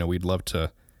there. So we'd love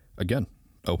to, again,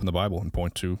 open the Bible and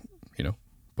point to,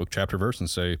 book, chapter, verse, and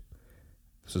say,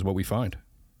 this is what we find,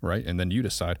 right? And then you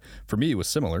decide. For me, it was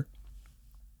similar.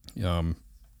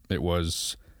 It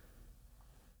was,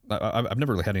 I've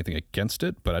never really had anything against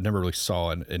it, but I never really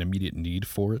saw an immediate need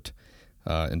for it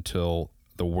until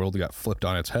the world got flipped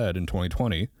on its head in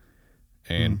 2020,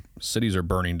 and cities are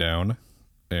burning down,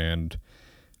 and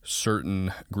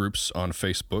certain groups on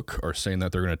Facebook are saying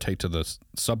that they're going to take to the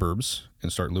suburbs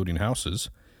and start looting houses.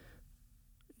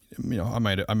 I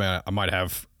might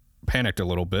have panicked a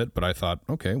little bit, but I thought,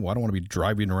 okay, well, I don't want to be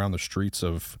driving around the streets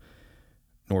of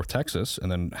North Texas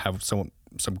and then have some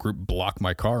group block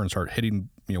my car and start hitting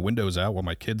windows out while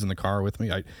my kid's in the car with me.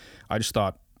 I just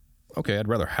thought, okay, I'd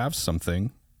rather have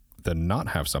something than not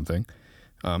have something,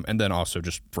 and then also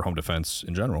just for home defense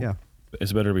in general. Yeah,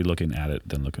 it's better to be looking at it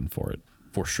than looking for it.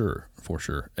 For sure.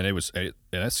 And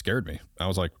that scared me. I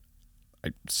was like,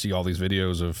 I see all these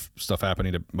videos of stuff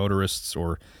happening to motorists,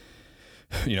 or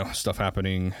stuff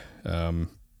happening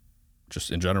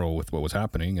just in general with what was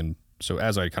happening. And so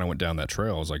as I kind of went down that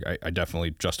trail, I was like, I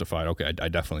definitely justified, okay, I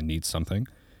definitely need something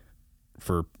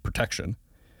for protection.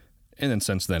 And then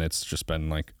since then, it's just been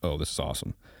like, oh, this is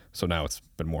awesome. So now it's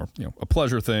been more, a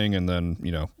pleasure thing, and then,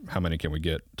 how many can we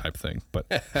get type thing. But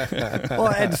well,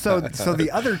 and so the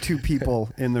other two people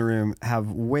in the room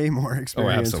have way more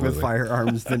experience with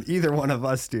firearms than either one of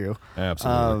us do.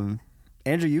 Absolutely.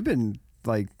 Andrew, you've been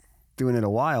like doing it a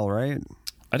while, right?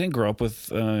 I didn't grow up with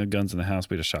guns in the house.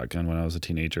 We had a shotgun when I was a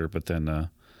teenager, but then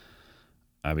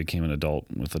I became an adult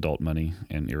with adult money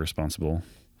and irresponsible.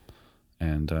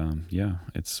 And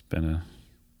it's been a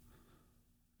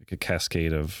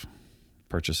cascade of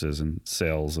purchases and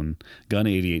sales, and gun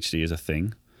ADHD is a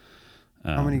thing.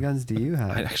 How many guns do you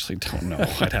have? I actually don't know.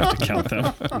 I'd have to count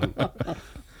them.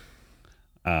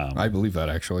 I believe that,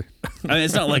 actually. I mean,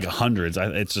 it's not like hundreds.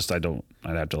 It's just I'd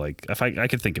have to if I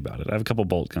could think about it. I have a couple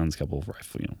bolt guns, a couple of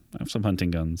rifle. I have some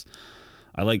hunting guns.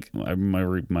 I like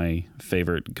my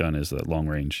favorite gun is that long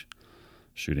range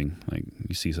shooting. Like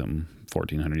you see something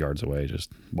 1,400 yards away,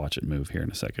 just watch it move here in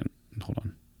a second. Hold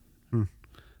on.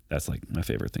 That's like my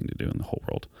favorite thing to do in the whole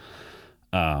world.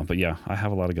 But yeah, I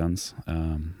have a lot of guns.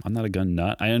 I'm not a gun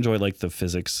nut. I enjoy like the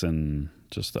physics and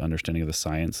just the understanding of the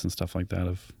science and stuff like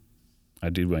that. I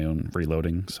do my own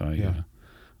reloading, so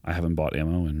I haven't bought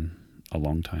ammo in a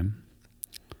long time.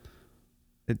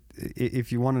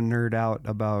 If you want to nerd out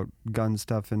about gun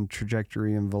stuff and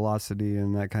trajectory and velocity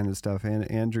and that kind of stuff,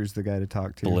 Andrew's the guy to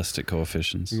talk to. Ballistic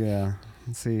coefficients. Yeah.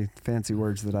 Let's see, fancy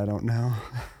words that I don't know.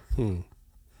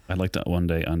 I'd like to one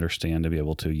day understand to be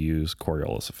able to use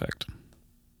Coriolis effect.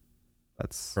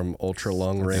 That's from ultra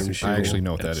long range. I actually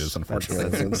know what that is,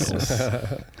 unfortunately.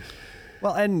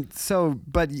 Well, and so,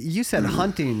 but you said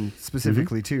hunting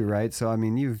specifically too, right? So, I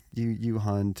mean, you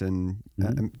hunt and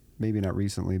maybe not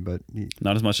recently, but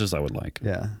not as much as I would like.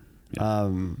 Yeah.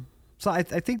 So I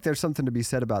think there's something to be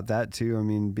said about that too. I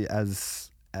mean,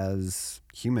 as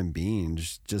human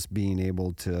beings, just being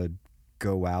able to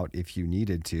go out if you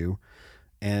needed to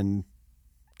and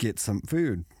get some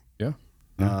food. Yeah.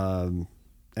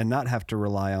 And not have to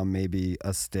rely on maybe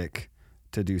a stick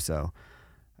to do so.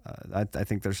 I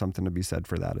think there's something to be said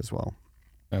for that as well.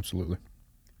 Absolutely.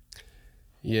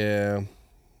 Yeah.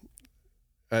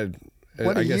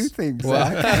 What do you think,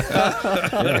 Zach?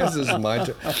 I guess this is my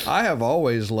turn. I have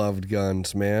always loved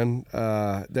guns, man.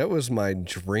 That was my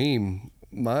dream.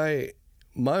 My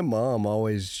mom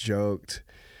always joked,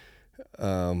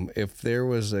 if there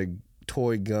was a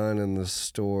toy gun in the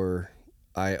store,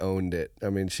 I owned it. I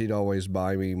mean, she'd always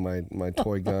buy me my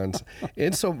toy guns.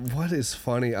 And so what is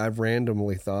funny, I've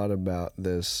randomly thought about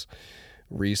this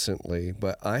recently,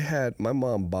 but my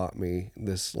mom bought me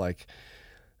this like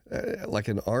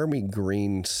an army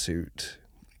green suit.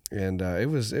 And it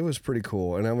was pretty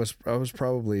cool. And I was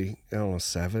probably, I don't know,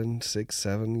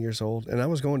 7 years old. And I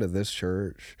was going to this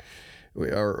church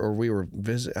or we were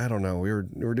I don't know, we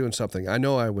were doing something. I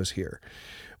know I was here,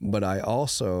 but I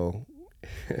also,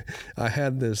 I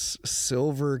had this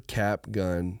silver cap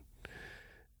gun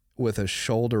with a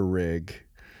shoulder rig.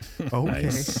 Okay.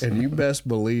 Nice. And you best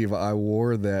believe I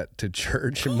wore that to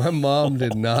church, and my mom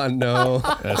did not know.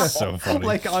 That's so funny.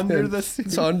 Like under the suit.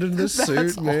 It's under the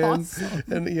suit, man. Awesome.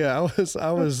 And yeah,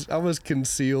 I was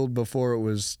concealed before it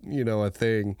was, a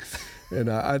thing.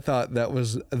 And I thought that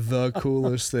was the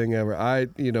coolest thing ever.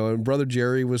 And Brother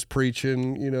Jerry was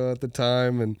preaching, at the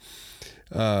time, and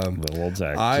little old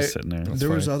Zach just sitting there. There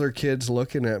was other kids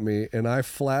looking at me, and I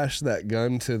flashed that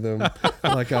gun to them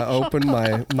like I opened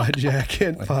my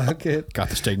jacket pocket. Got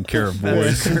this taken care of,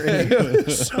 boys. It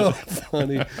was so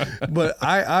funny. But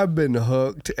I've been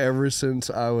hooked ever since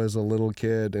I was a little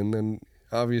kid, and then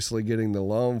obviously getting the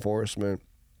law enforcement,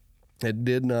 it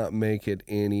did not make it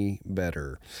any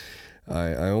better.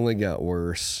 I only got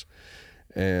worse,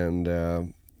 and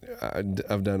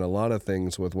I've done a lot of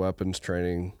things with weapons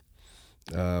training.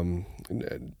 From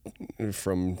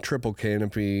triple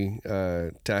canopy,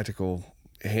 tactical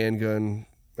handgun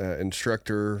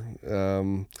instructor.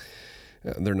 They're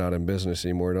not in business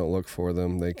anymore. Don't look for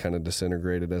them. They kind of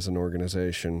disintegrated as an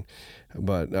organization.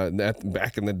 But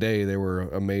back in the day, they were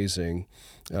amazing.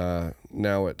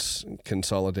 Now it's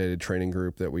Consolidated Training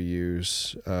Group that we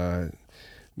use.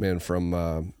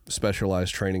 From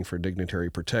specialized training for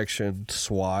dignitary protection,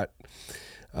 SWAT.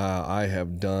 I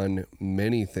have done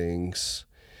many things,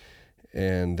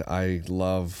 and I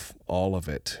love all of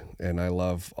it, and I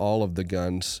love all of the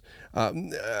guns. I'm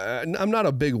not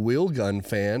a big wheel gun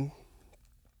fan.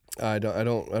 I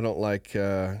don't like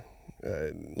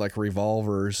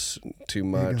revolvers too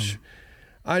much.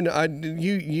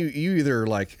 You either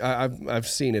like I've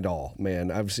seen it all, man.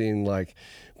 I've seen like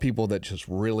people that just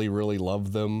really, really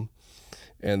love them.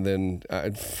 And then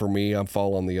for me, I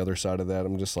fall on the other side of that.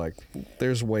 I'm just like,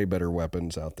 there's way better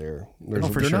weapons out there. They're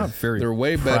not very They're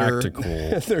way practical.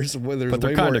 Better. there's but they're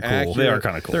way kind more of cool. accurate. They are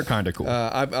kind of cool. They're kind of cool.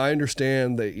 I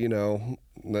understand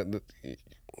that,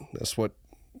 that's what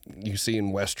you see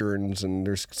in Westerns, and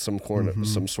there's some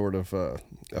sort of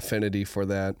affinity for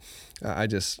that.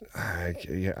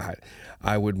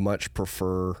 I would much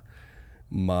prefer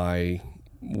my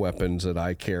weapons that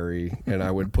I carry, and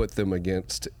I would put them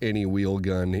against any wheel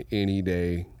gun any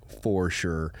day for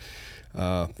sure.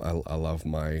 I love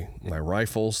my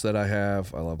rifles that I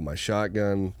have. I love my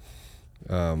shotgun.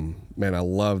 Man, I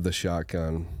love the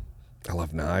shotgun. I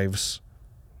love knives.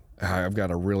 I've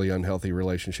got a really unhealthy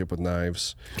relationship with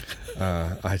knives.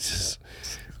 I just,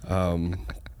 and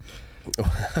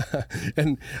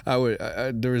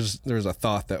there's a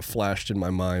thought that flashed in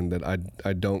my mind that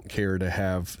I don't care to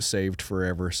have saved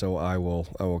forever, so I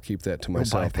will keep that to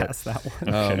myself. Bypass that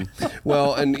one.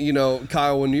 Well, and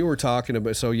Kyle, when you were talking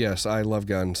about, so yes, I love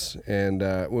guns, and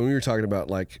when we were talking about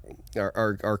like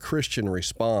our Christian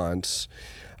response,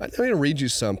 I'm going to read you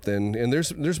something, and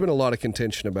there's been a lot of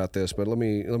contention about this, but let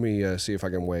me see if I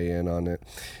can weigh in on it.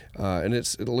 And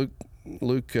it's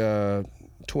Luke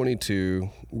 22,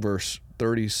 verse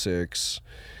 36,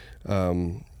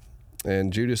 and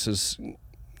Judas is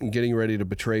getting ready to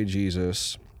betray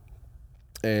Jesus,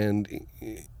 and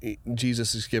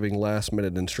Jesus is giving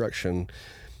last-minute instruction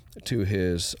to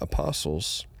his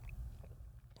apostles.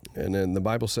 And then the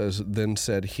Bible says, "Then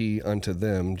said he unto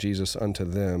them," Jesus unto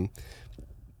them,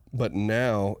 "But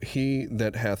now he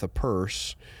that hath a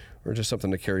purse," or just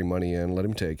something to carry money in, "let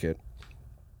him take it,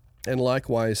 and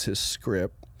likewise his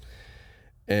scrip.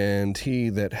 And he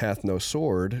that hath no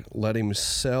sword, let him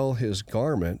sell his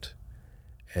garment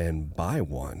and buy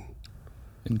one."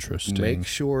 Interesting. Make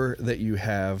sure that you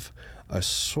have a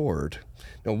sword.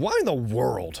 Now, why in the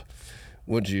world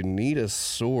would you need a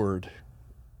sword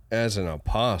as an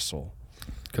apostle?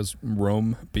 Because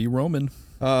be Roman.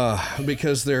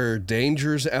 Because there are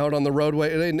dangers out on the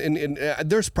roadway, and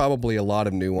there's probably a lot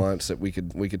of nuance that we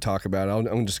could talk about.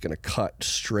 I'm just going to cut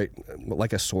straight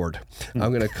like a sword.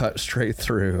 I'm going to cut straight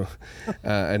through,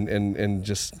 and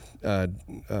just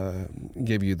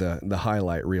give you the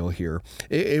highlight reel here.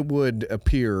 It would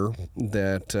appear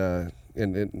that,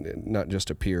 and not just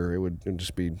appear, it would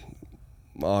just be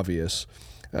obvious.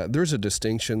 There's a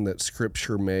distinction that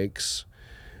Scripture makes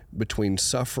between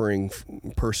suffering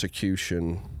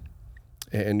persecution,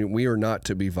 and we are not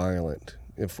to be violent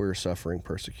if we're suffering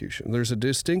persecution. There's a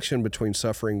distinction between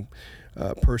suffering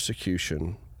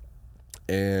persecution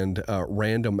and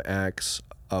random acts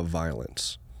of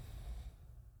violence.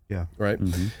 Yeah. Right?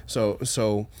 Mm-hmm.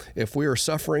 So if we are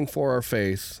suffering for our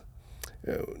faith,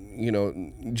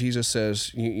 Jesus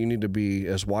says you need to be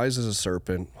as wise as a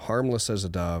serpent, harmless as a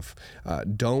dove.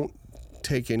 Don't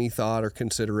take any thought or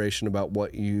consideration about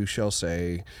what you shall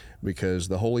say, because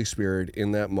the Holy Spirit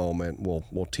in that moment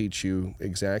will teach you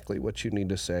exactly what you need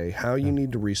to say, how you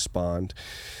need to respond.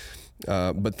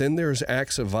 But then there's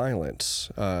acts of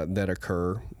violence that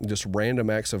occur, just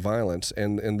random acts of violence,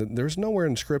 and there's nowhere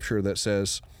in Scripture that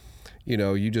says,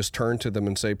 you just turn to them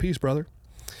and say, "Peace, brother."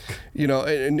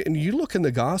 And you look in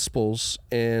the Gospels,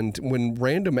 and when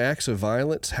random acts of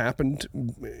violence happened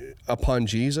upon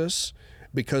Jesus,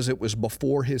 because it was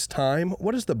before his time,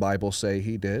 what does the Bible say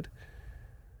he did?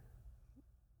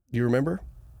 You remember?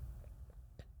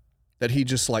 That he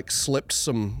just like slipped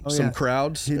some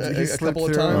crowds a couple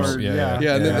of times?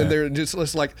 And then they're just,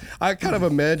 it's like, I kind of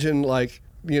imagine like,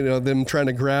 them trying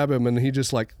to grab him, and he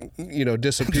just like,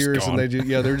 disappears, and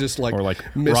they're just like, or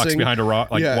like missing. Rocks behind a rock,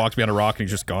 walks behind a rock and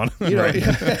he's just gone. Right.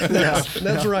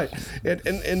 That's right.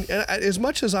 And as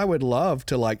much as I would love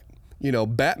to like,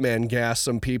 Batman gas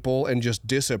some people and just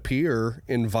disappear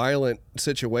in violent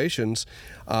situations,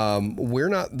 we're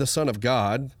not the Son of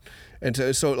God.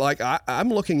 And so like, I'm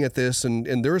looking at this,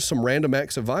 and there's some random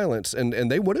acts of violence,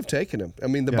 and they would have taken him. I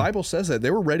mean, the Bible says that.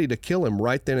 They were ready to kill him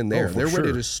right then and there. They're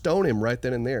ready to stone him right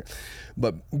then and there.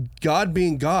 But God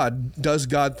being God does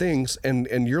God things,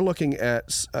 and you're looking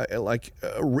at like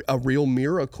a real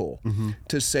miracle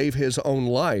to save his own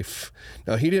life.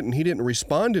 Now, he didn't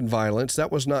respond in violence.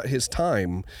 That was not his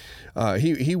time.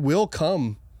 He will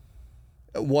come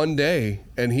one day,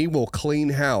 and he will clean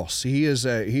house. He is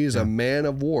a man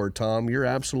of war, Tom. You're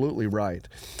absolutely right.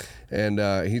 And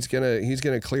he's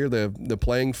gonna clear the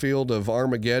playing field of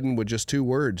Armageddon with just 2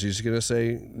 words. He's gonna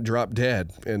say, "Drop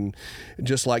dead." And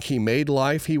just like he made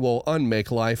life, he will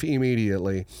unmake life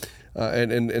immediately.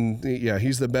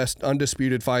 He's the best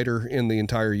undisputed fighter in the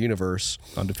entire universe.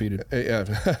 Undefeated.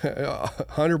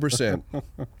 100%.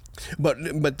 But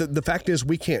the fact is,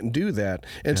 we can't do that.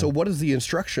 And so what is the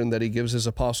instruction that he gives his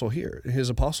apostles here? Let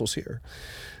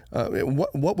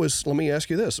me ask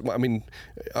you this. I mean,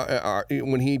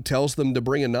 when he tells them to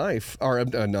bring when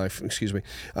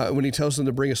he tells them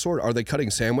to bring a sword, are they cutting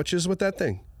sandwiches with that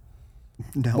thing?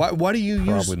 No. Why do you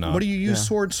use, not. what do you use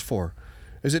swords for?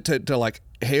 Is it to like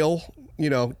hail,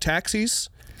 taxis?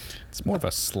 It's more of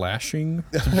a slashing.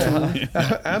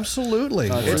 Absolutely.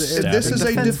 This is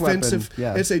a defensive.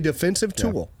 It's a defensive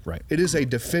tool. Right. It is a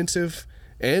defensive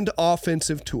and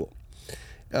offensive tool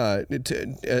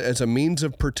as a means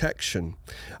of protection.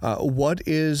 What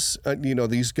is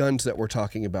these guns that we're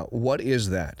talking about? What is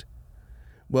that?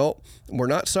 Well, we're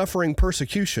not suffering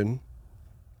persecution.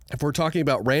 if we're talking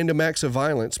about random acts of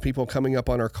violence, people coming up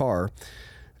on our car,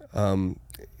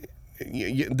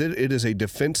 it is a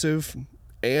defensive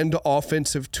and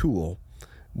offensive tool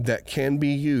that can be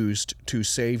used to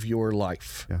save your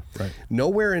life. Yeah, right.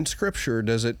 Nowhere in Scripture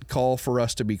does it call for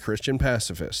us to be Christian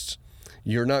pacifists.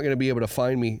 You're not going to be able to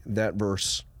find me that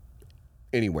verse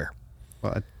anywhere.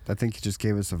 Well, I think you just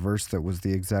gave us a verse that was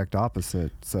the exact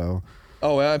opposite. So.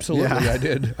 Oh, absolutely, Yeah. I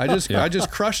did. I just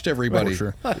crushed everybody. Oh,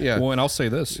 sure. Yeah. Well, and I'll say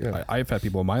this: I've had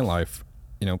people in my life,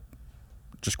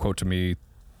 just quote to me,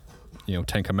 10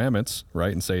 Commandments,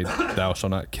 right, and say, "Thou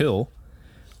shalt not kill,"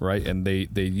 right, and they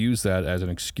use that as an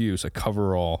excuse, a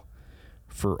coverall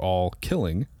for all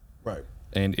killing, Right.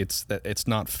 and it's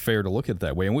not fair to look at it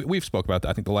that way. And we've spoke about that.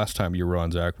 I think the last time you were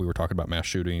on, Zach, we were talking about mass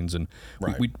shootings, and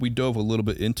Right. we dove a little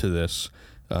bit into this,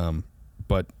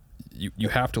 but you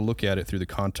have to look at it through the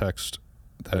context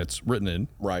that it's written in.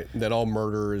 Right. That all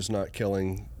murder is not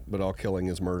killing, but all killing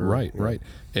is murder. Right, Yeah. right.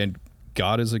 And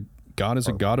God is a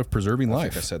God of preserving I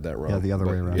think I life. said that wrong. Yeah, the other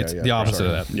way around. It's the opposite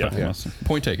sorry. of that. Yeah. But Yeah.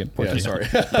 Point taken. Point Yeah,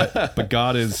 taken. sorry. But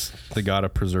God is the God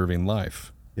of preserving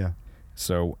life. Yeah.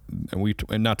 So,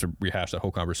 and not to rehash that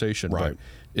whole conversation, Right.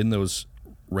 but in those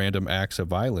random acts of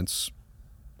violence,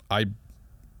 I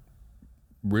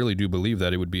really do believe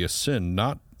that it would be a sin.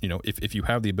 Not, if you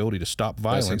have the ability to stop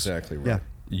violence, That's exactly right. Yeah.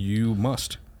 you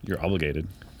must. You're obligated.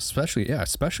 Especially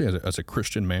as a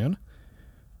Christian man.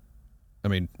 I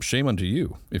mean, shame unto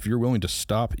you if you're willing to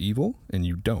stop evil and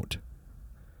you don't.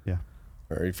 Yeah.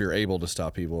 Or if you're able to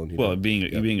stop evil. And you Well, don't.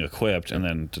 being equipped, and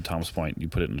then to Tom's point, you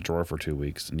put it in a drawer for 2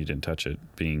 weeks and you didn't touch it.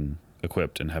 Being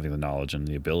equipped and having the knowledge and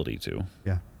the ability to.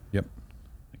 Yeah. Yep.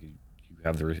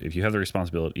 If you have the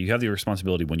responsibility, you have the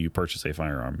responsibility when you purchase a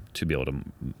firearm to be able to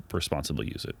responsibly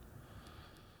use it.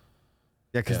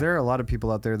 Yeah, because there are a lot of people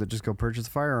out there that just go purchase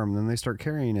a firearm and then they start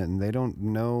carrying it and they don't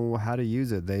know how to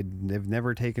use it. They've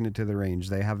never taken it to the range.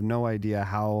 They have no idea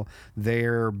how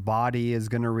their body is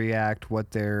going to react,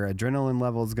 what their adrenaline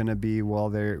level is going to be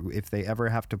if they ever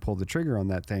have to pull the trigger on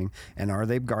that thing. And are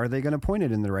they going to point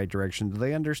it in the right direction? Do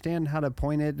they understand how to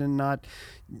point it and not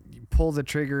pull the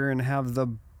trigger and have the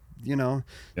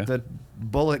the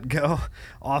bullet go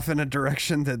off in a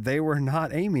direction that they were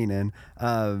not aiming in.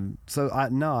 So I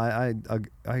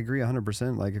agree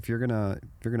 100%. Like if you're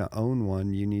gonna own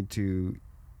one, you need to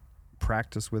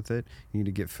practice with it. You need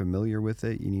to get familiar with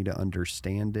it. You need to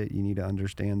understand it. You need to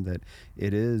understand that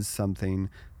it is something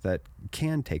that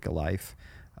can take a life.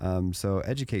 So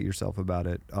educate yourself about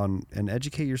it and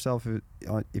educate yourself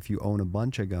if you own a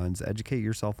bunch of guns. Educate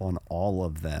yourself on all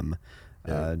of them.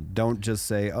 Don't just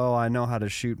say, "Oh, I know how to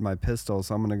shoot my pistol,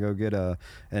 so I'm going to go get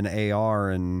an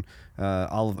AR and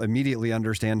I'll immediately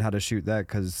understand how to shoot that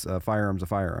because firearm's a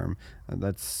firearm."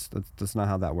 That's not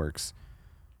how that works.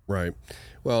 Right.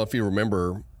 Well, if you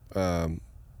remember,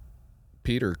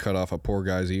 Peter cut off a poor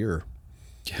guy's ear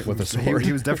with a sword.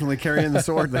 He was definitely carrying the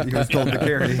sword that he was told to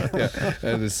carry. Yeah.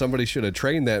 And somebody should have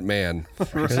trained that man.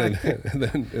 Right. and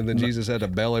then Jesus had to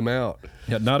bail him out.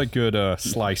 Yeah, not a good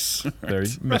slice there.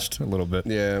 You missed a little bit.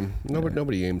 Yeah.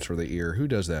 Nobody aims for the ear. Who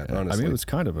does that, honestly? I mean, it was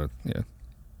kind of a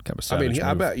savage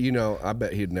move. I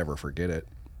bet he'd never forget it.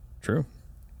 True.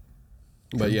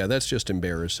 But yeah, that's just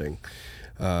embarrassing.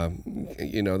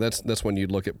 That's when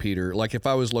you'd look at Peter. Like if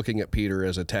I was looking at Peter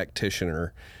as a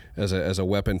tacticianer, as a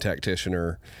weapon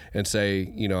tacticianer, and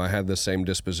say, I had the same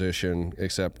disposition,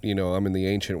 except I'm in the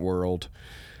ancient world,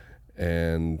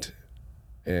 and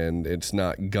it's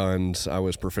not guns. I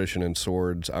was proficient in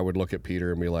swords. I would look at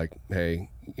Peter and be like, "Hey,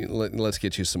 let's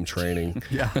get you some training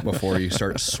before you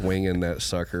start swinging that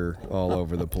sucker all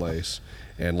over the place."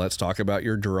 And let's talk about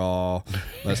your draw.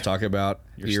 Let's talk about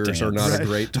Your ears stance. are not a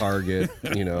great target.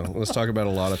 Let's talk about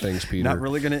a lot of things, Peter. Not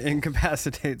really going to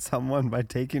incapacitate someone by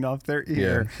taking off their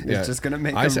ear. Yeah. It's just going to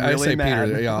make them I really say, mad.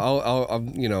 Peter, I'll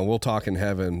we'll talk in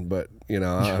heaven, but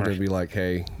I'll have to be like,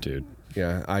 "Hey, Dude.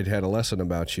 yeah, I'd had a lesson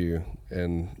about you,"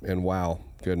 and wow,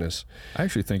 goodness, I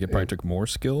actually think it probably took more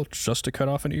skill just to cut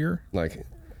off an ear. like,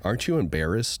 aren't you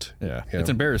embarrassed? Yeah. It's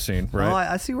embarrassing, right? Well,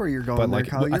 I see where you're going there,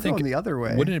 Kyle. You're going the other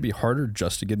way. Wouldn't it be harder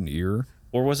just to get an ear?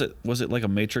 Or was it like a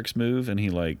Matrix move and he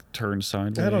like turned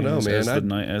sideways? I don't know, man.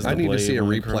 I need to see a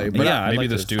replay. But yeah, maybe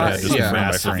this dude had just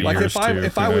massive frame. Like ears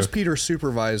if too, I was Peter's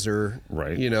supervisor,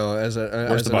 Right. as Where's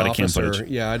an the body cam officer, footage?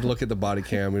 yeah, I'd look at the body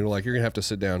cam and be like, "You're gonna have to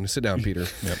sit down, Peter."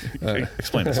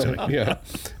 Explain this to me. Yeah,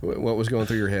 what was going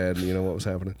through your head? What was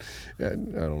happening? I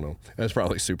don't know. That's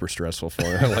probably super stressful for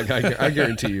him. Like I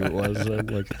guarantee you it was.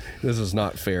 Like this is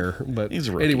not fair. But He's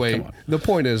a rookie. anyway, Come on. the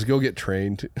point is, go get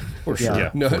trained. For sure.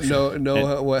 Yeah.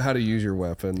 Know how to use your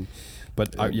weapon.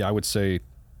 But I would say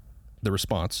the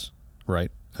response,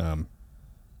 right? You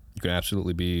can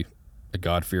absolutely be a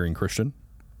God-fearing Christian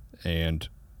and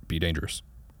be dangerous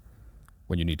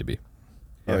when you need to be.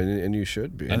 Yeah. And you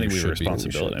should be. I think we have a should be.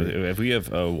 responsibility. If we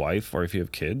have a wife or if you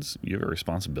have kids, you have a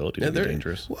responsibility to be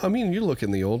dangerous. Well, I mean, you look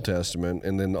in the Old Testament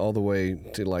and then all the way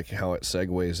to like how it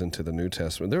segues into the New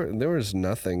Testament. There was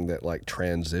nothing that like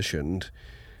transitioned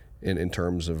in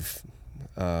terms of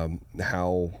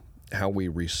how we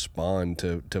respond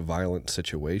to violent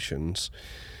situations.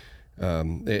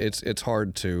 It's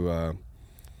hard to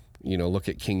look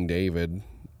at King David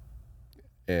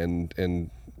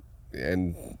and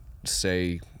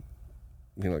say,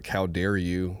 like, how dare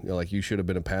you? Like, you should have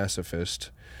been a pacifist.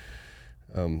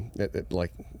 He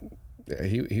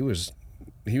was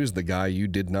the guy you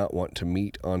did not want to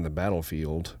meet on the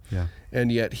battlefield. Yeah.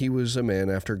 And yet he was a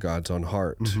man after God's own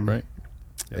heart. Mm-hmm. Right.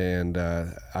 Yep. And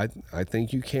I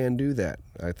think you can do that.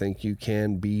 I think you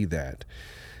can be that.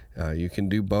 You can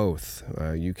do both.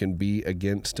 You can be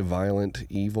against violent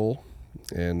evil,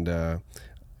 and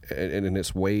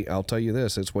it's way. I'll tell you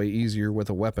this: it's way easier with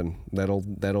a weapon. That'll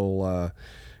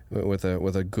with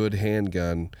a good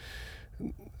handgun,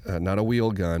 not a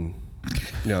wheel gun.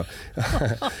 No,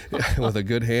 with a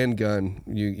good handgun,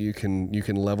 you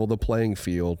can level the playing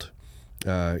field.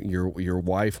 Your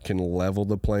wife can level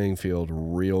the playing field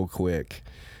real quick.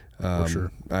 For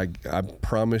sure. I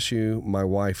promise you, my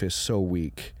wife is so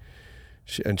weak.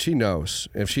 She knows.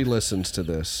 If she listens to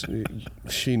this,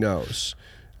 she knows.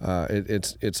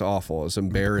 It's awful. It's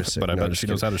embarrassing. But I bet she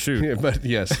knows how to shoot. Yeah, but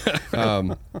yes,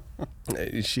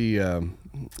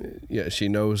 she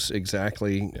knows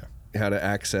exactly how to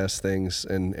access things,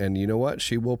 and you know what?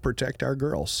 She will protect our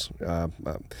girls.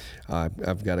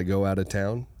 I've got to go out of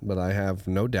town, but I have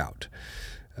no doubt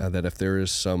that if there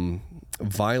is some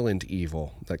violent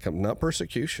evil that comes, not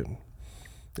persecution.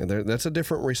 That's a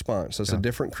different response. That's a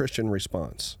different Christian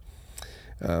response.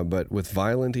 But with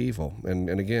violent evil, and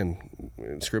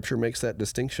again, Scripture makes that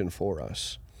distinction for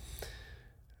us.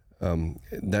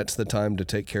 That's the time to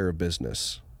take care of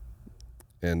business.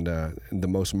 And the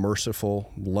most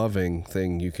merciful, loving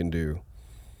thing you can do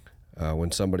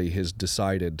when somebody has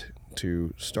decided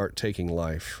to start taking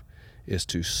life is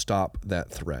to stop that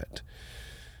threat,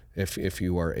 if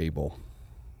you are able.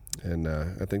 And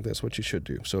I think that's what you should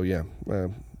do. So yeah,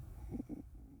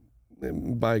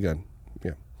 buy a gun.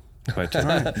 Yeah, buy two.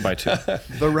 Buy two.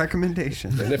 The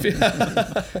recommendation. And if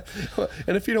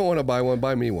you don't want to buy one,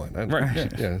 buy me one.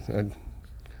 Right. Yeah.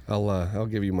 I'll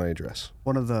give you my address.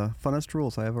 One of the funnest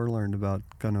rules I ever learned about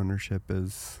gun ownership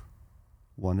is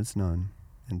 1 is none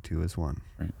and 2 is 1.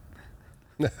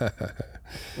 Right.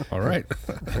 All right.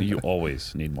 You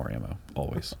always need more ammo.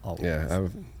 Always. Yeah,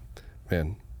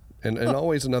 and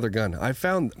always another gun. I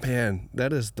found,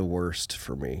 that is the worst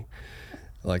for me.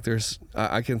 Like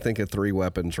I can think of 3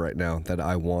 weapons right now that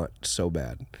I want so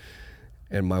bad,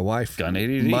 and my wife, gun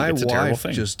ADD. My it's a terrible wife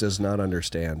thing. just does not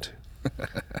understand.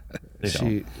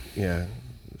 She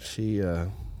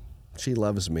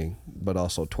loves me, but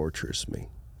also tortures me.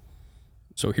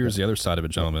 So here's the other side of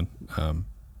it, gentlemen.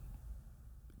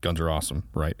 Guns are awesome,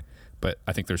 right? But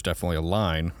I think there's definitely a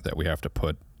line that we have to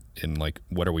put in, like,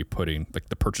 what are we putting, like,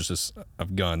 the purchases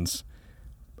of guns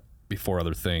before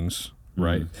other things,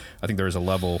 right? I think there is a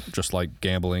level, just like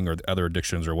gambling or other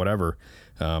addictions or whatever,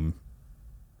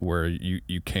 where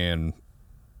you can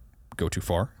go too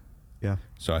far. Yeah.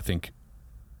 So I think,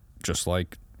 just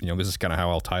like, this is kind of how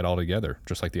I'll tie it all together.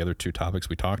 Just like the other 2 topics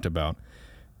we talked about,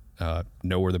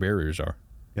 know where the barriers are.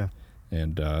 Yeah.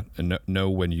 And know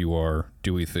when you are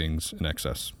doing things in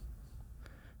excess.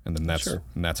 And then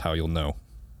that's how you'll know.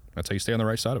 That's how you stay on the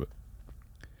right side of it.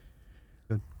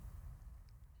 Good.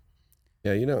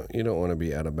 Yeah, you don't want to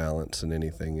be out of balance in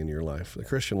anything in your life. The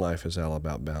Christian life is all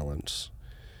about balance.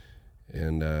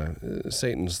 And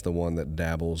Satan's the one that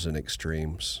dabbles in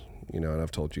extremes, and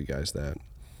I've told you guys that.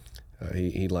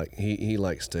 He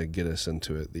likes to get us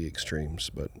into the extremes,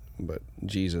 but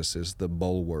Jesus is the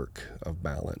bulwark of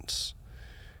balance.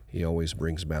 He always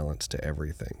brings balance to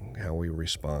everything, how we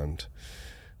respond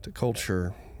to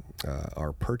culture,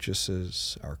 our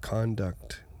purchases, our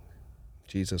conduct.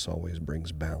 Jesus always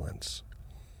brings balance.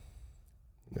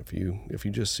 If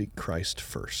you just seek Christ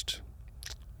first,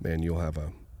 man, you'll have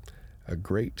a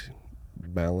great,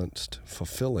 balanced,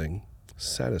 fulfilling,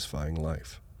 satisfying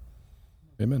life.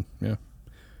 Amen. Yeah,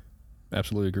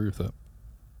 absolutely agree with that.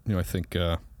 I think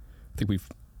we've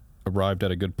arrived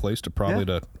at a good place to probably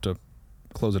to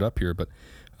close it up here. But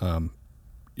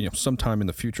sometime in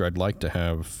the future, I'd like to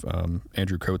have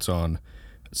Andrew Coates on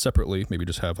separately. Maybe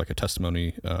just have like a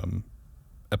testimony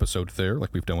episode there,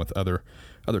 like we've done with other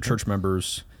church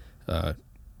members,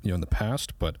 in the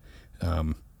past. But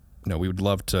we would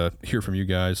love to hear from you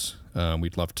guys.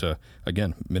 We'd love to,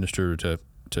 again, minister to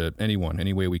anyone,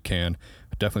 any way we can.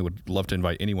 Definitely would love to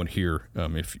invite anyone here.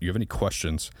 If you have any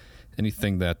questions,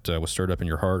 anything that was stirred up in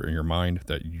your heart or in your mind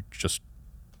that you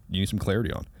need some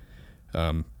clarity on,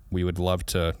 we would love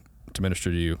to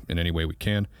minister to you in any way we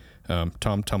can. Tom,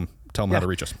 tell them how to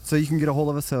reach us. So you can get a hold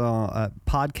of us at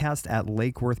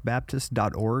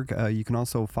podcast@lakeworthbaptist.org. You can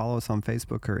also follow us on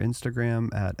Facebook or Instagram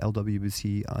at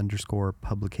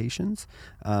LWBC_publications.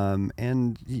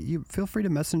 And you feel free to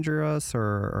messenger us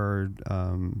or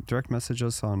direct message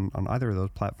us on either of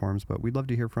those platforms, but we'd love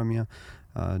to hear from you.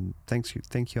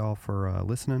 Thank you all for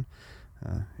listening.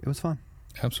 It was fun.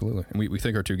 Absolutely. And we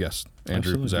thank our two guests,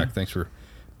 Andrew, Zach, thanks for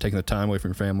taking the time away from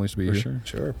your families to be here.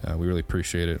 Sure. We really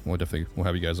appreciate it. We'll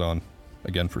have you guys on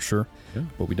again for sure. Yeah.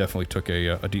 But we definitely took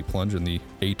a deep plunge in the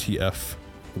ATF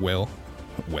well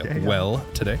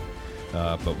today.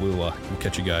 But we'll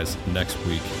catch you guys next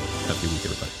week. Have a good week,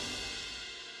 everybody.